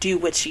made her do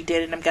what she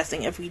did, and I'm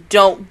guessing if we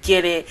don't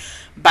get it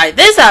by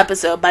this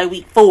episode, by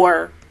week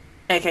 4,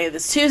 aka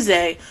this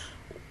Tuesday,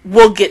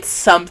 we'll get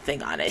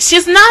something on it.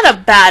 She's not a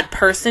bad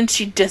person,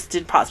 she just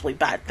did possibly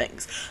bad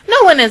things.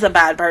 No one is a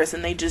bad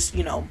person, they just,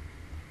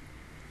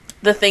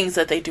 the things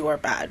that they do are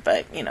bad,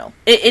 but,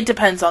 it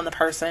depends on the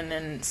person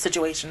and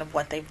situation of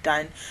what they've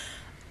done.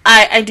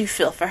 I do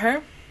feel for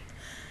her.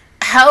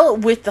 Hell,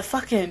 with the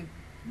fucking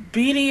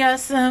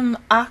BDSM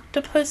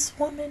octopus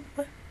woman?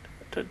 What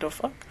the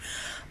fuck?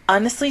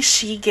 Honestly,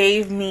 she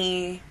gave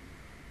me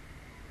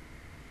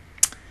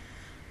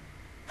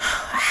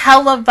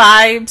hella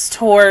vibes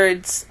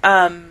towards,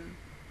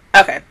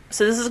 okay,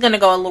 so this is gonna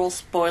go a little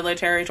spoiler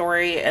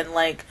territory and,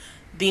 like,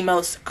 the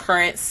most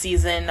current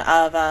season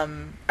of,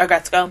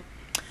 Agretzko.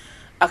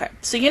 Okay,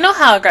 so you know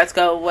how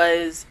Agretzko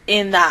was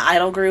in that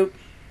idol group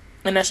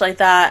and such like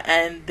that,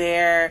 and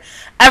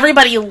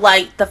everybody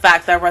liked the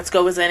fact that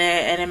Agretzko was in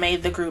it, and it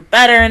made the group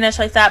better and such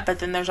like that, but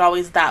then there's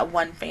always that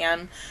one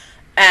fan,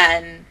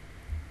 and,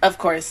 of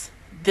course,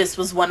 this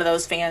was one of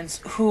those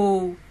fans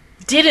who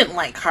didn't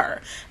like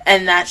her,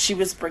 and that she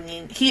was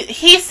bringing,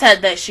 he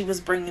said that she was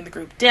bringing the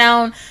group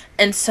down,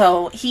 and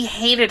so he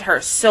hated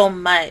her so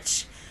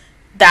much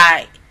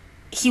that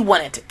he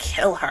wanted to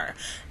kill her.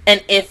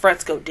 And if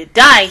Agretzko did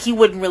die, he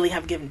wouldn't really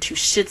have given two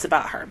shits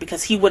about her,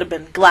 because he would have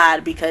been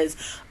glad, because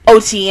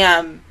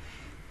OTM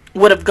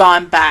would have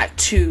gone back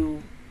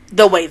to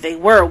the way they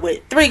were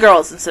with 3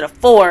 girls instead of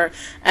 4,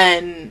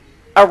 and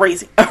a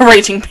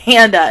raging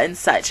panda and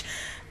such.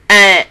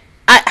 And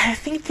I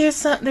think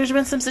there's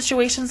been some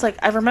situations, like,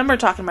 I remember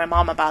talking to my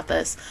mom about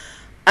this,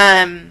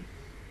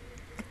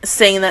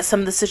 saying that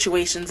some of the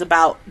situations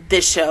about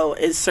this show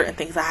is certain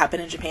things that happen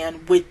in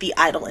Japan with the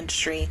idol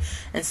industry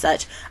and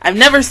such. I've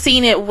never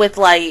seen it with,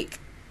 like,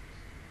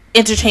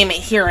 entertainment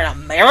here in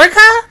America,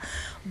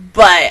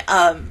 but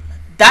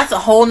that's a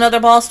whole nother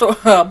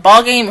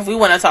ball game if we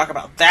want to talk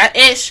about that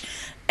ish,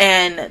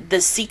 and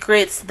the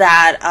secrets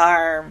that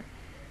are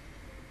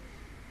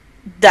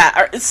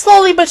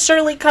slowly but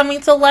surely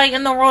coming to light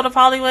in the world of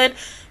Hollywood.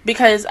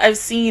 Because I've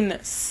seen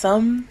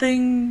some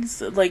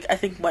things, like, I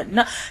think,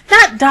 not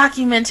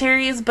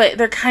documentaries, but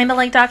they're kind of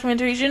like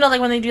documentaries.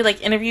 Like, when they do,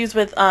 like, interviews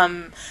with,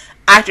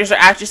 actors or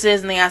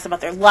actresses, and they ask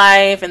about their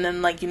life, and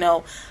then, like,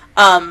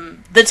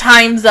 the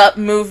Time's Up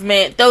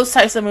movement, those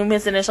types of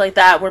movements and shit like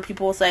that, where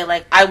people will say,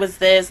 like, I was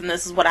this, and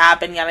this is what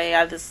happened, yada,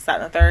 yada, this, that,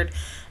 and the third,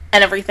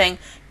 and everything.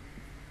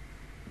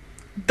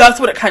 That's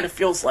what it kind of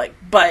feels like.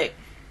 But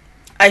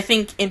I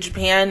think in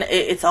Japan,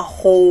 it's a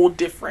whole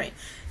different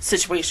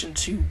situation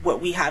to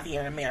what we have here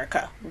in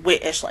America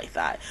with ish like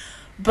that.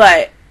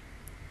 But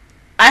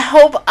I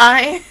hope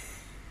I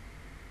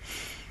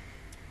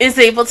is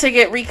able to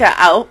get Rika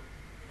out.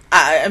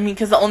 I mean,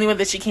 because the only way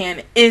that she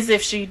can is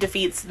if she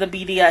defeats the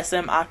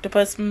BDSM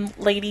octopus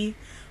lady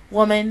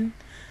woman.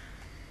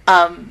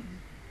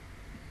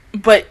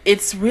 But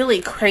it's really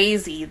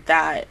crazy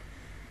that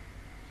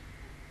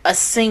a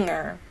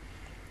singer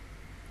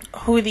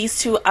who these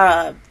two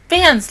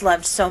fans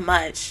loved so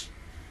much,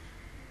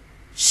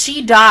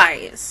 she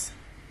dies,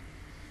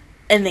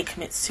 and they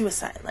commit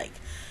suicide. Like,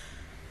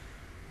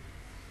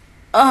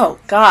 oh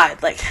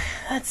God, like,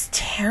 that's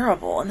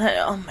terrible. And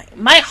that, oh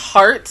my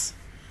heart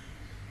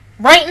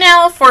right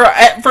now for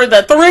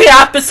the 3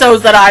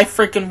 episodes that I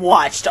freaking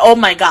watched. Oh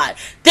my God.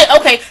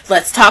 Okay,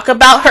 let's talk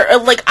about her,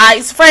 like,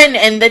 Ai's friend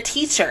and the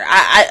teacher.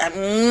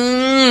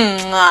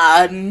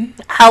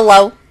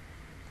 Hello.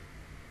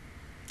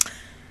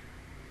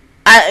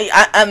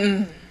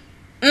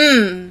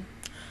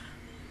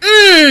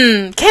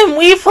 Can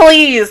we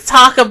please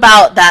talk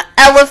about that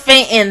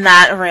elephant in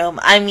that room?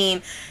 I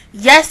mean,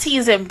 yes,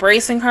 he's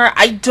embracing her.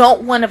 I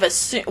don't want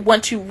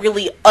to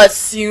really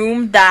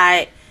assume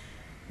that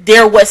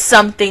there was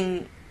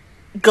something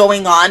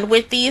going on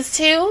with these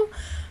two,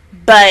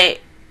 but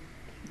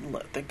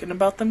thinking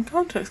about them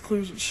context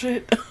clues and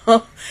shit,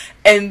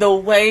 and the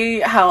way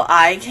how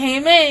I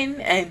came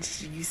in, and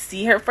you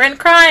see her friend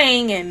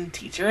crying and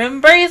teacher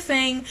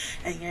embracing,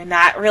 and you're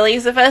not really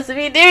supposed to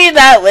be doing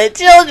that with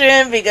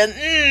children because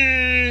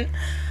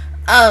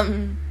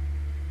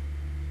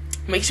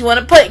makes you want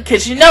to put,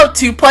 because 2 +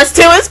 2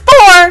 is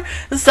 4,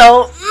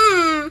 so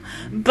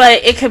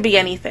but it could be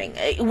anything.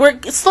 We're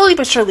slowly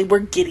but surely we're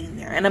getting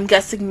there, and I'm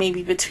guessing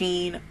maybe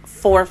between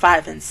 4,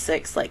 5, and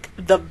 6, like,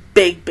 the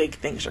big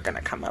things are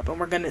gonna come up, and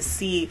we're gonna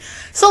see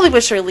slowly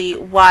but surely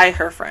why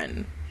her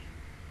friend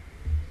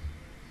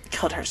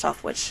killed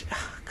herself. Which,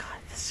 oh God,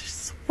 this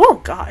is,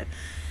 oh God,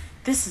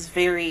 this is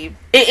very.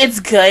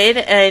 It's good,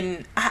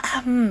 and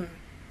I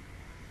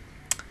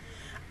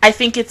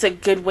think it's a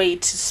good way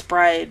to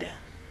spread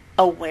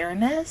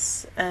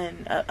awareness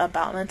and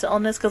about mental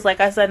illness, because like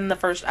I said in the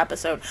first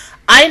episode,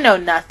 I know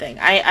nothing.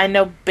 I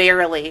know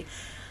barely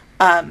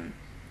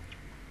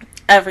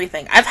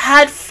everything. I've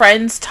had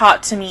friends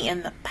talk to me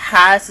in the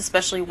past,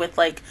 especially with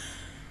like,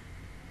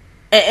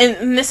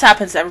 and this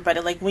happens to everybody,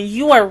 like when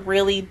you are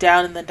really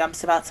down in the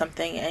dumps about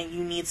something and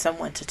you need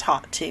someone to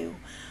talk to,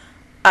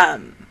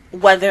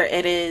 whether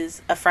it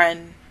is a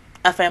friend,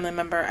 a family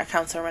member, a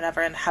counselor,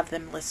 whatever, and have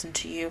them listen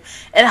to you,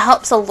 it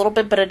helps a little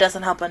bit, but it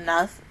doesn't help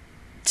enough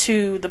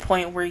to the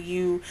point where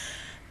you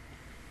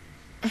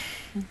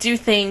do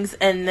things,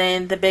 and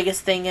then the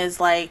biggest thing is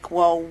like,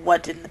 well,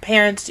 what didn't the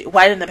parents do?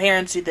 Why didn't the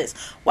parents do this?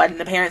 Why didn't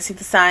the parents see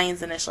the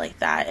signs? And it's like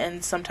that.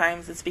 And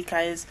sometimes it's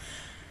because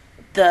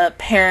the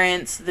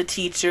parents, the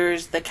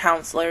teachers, the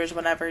counselors,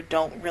 whatever,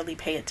 don't really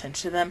pay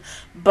attention to them.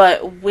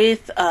 But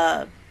with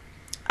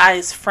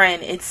Ai's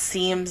friend, it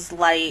seems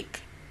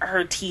like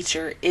her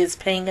teacher is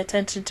paying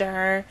attention to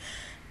her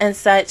and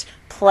such.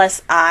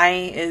 Plus,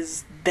 Ai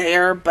is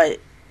there, but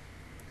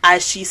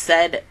as she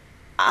said,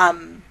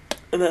 her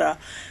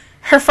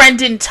friend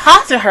didn't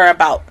talk to her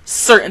about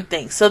certain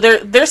things. So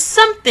there's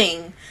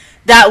something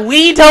that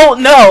we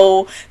don't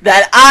know,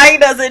 that Ai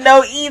doesn't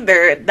know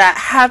either, that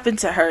happened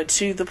to her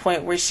to the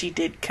point where she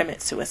did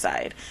commit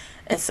suicide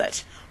and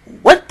such.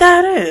 What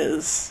that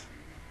is,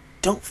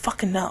 don't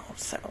fucking know.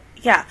 So,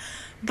 yeah.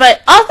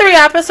 But all 3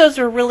 episodes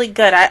were really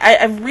good.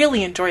 I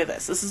really enjoy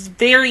this. This is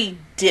very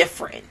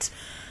different,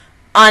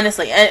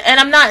 honestly. And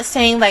I'm not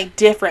saying like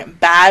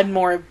different bad,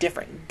 more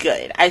different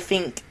good. I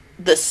think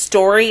the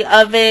story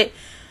of it,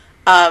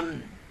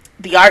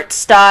 the art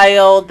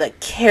style, the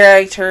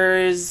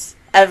characters,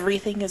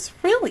 everything is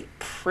really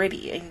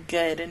pretty and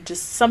good, and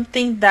just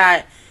something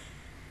that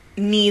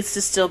needs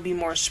to still be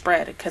more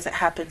spread, because it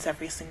happens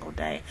every single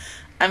day.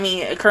 I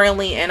mean,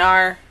 currently in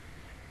our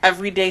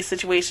everyday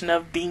situation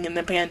of being in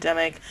the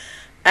pandemic,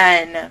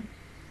 and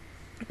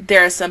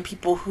there are some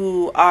people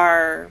who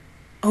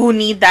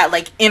need that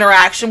like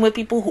interaction with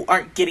people who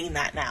aren't getting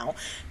that now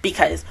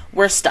because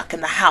we're stuck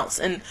in the house.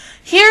 And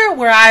here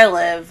where I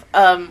live,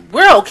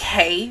 we're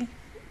okay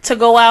to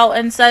go out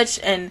and such,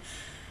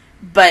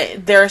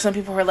 but there are some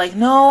people who are like,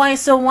 no, I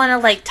still want to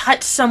like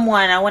touch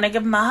someone, I want to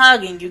give them a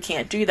hug, and you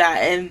can't do that.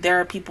 And there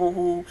are people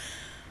who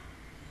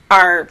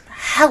are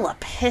hella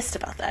pissed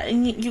about that,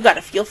 and you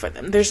gotta feel for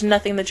them. There's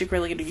nothing that you can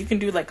really do. You can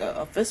do like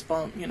a fist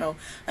bump, an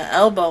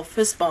elbow,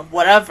 fist bump,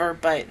 whatever,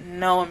 but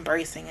no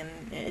embracing, and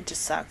it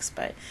just sucks.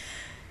 But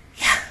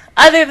yeah,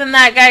 other than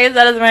that, guys,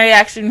 that is my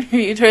reaction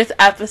review towards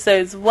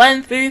episodes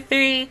 1 through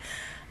 3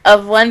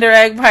 of Wonder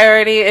Egg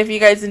Priority. If you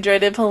guys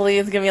enjoyed it,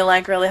 please give me a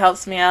like, really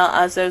helps me out.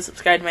 Also,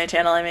 subscribe to my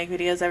channel. I make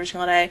videos every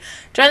single day.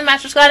 Join the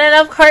Master Squad, and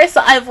of course,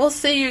 I will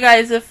see you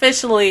guys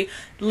officially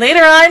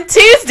later on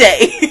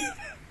Tuesday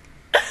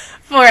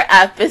for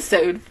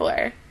episode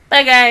 4.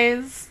 Bye,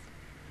 guys.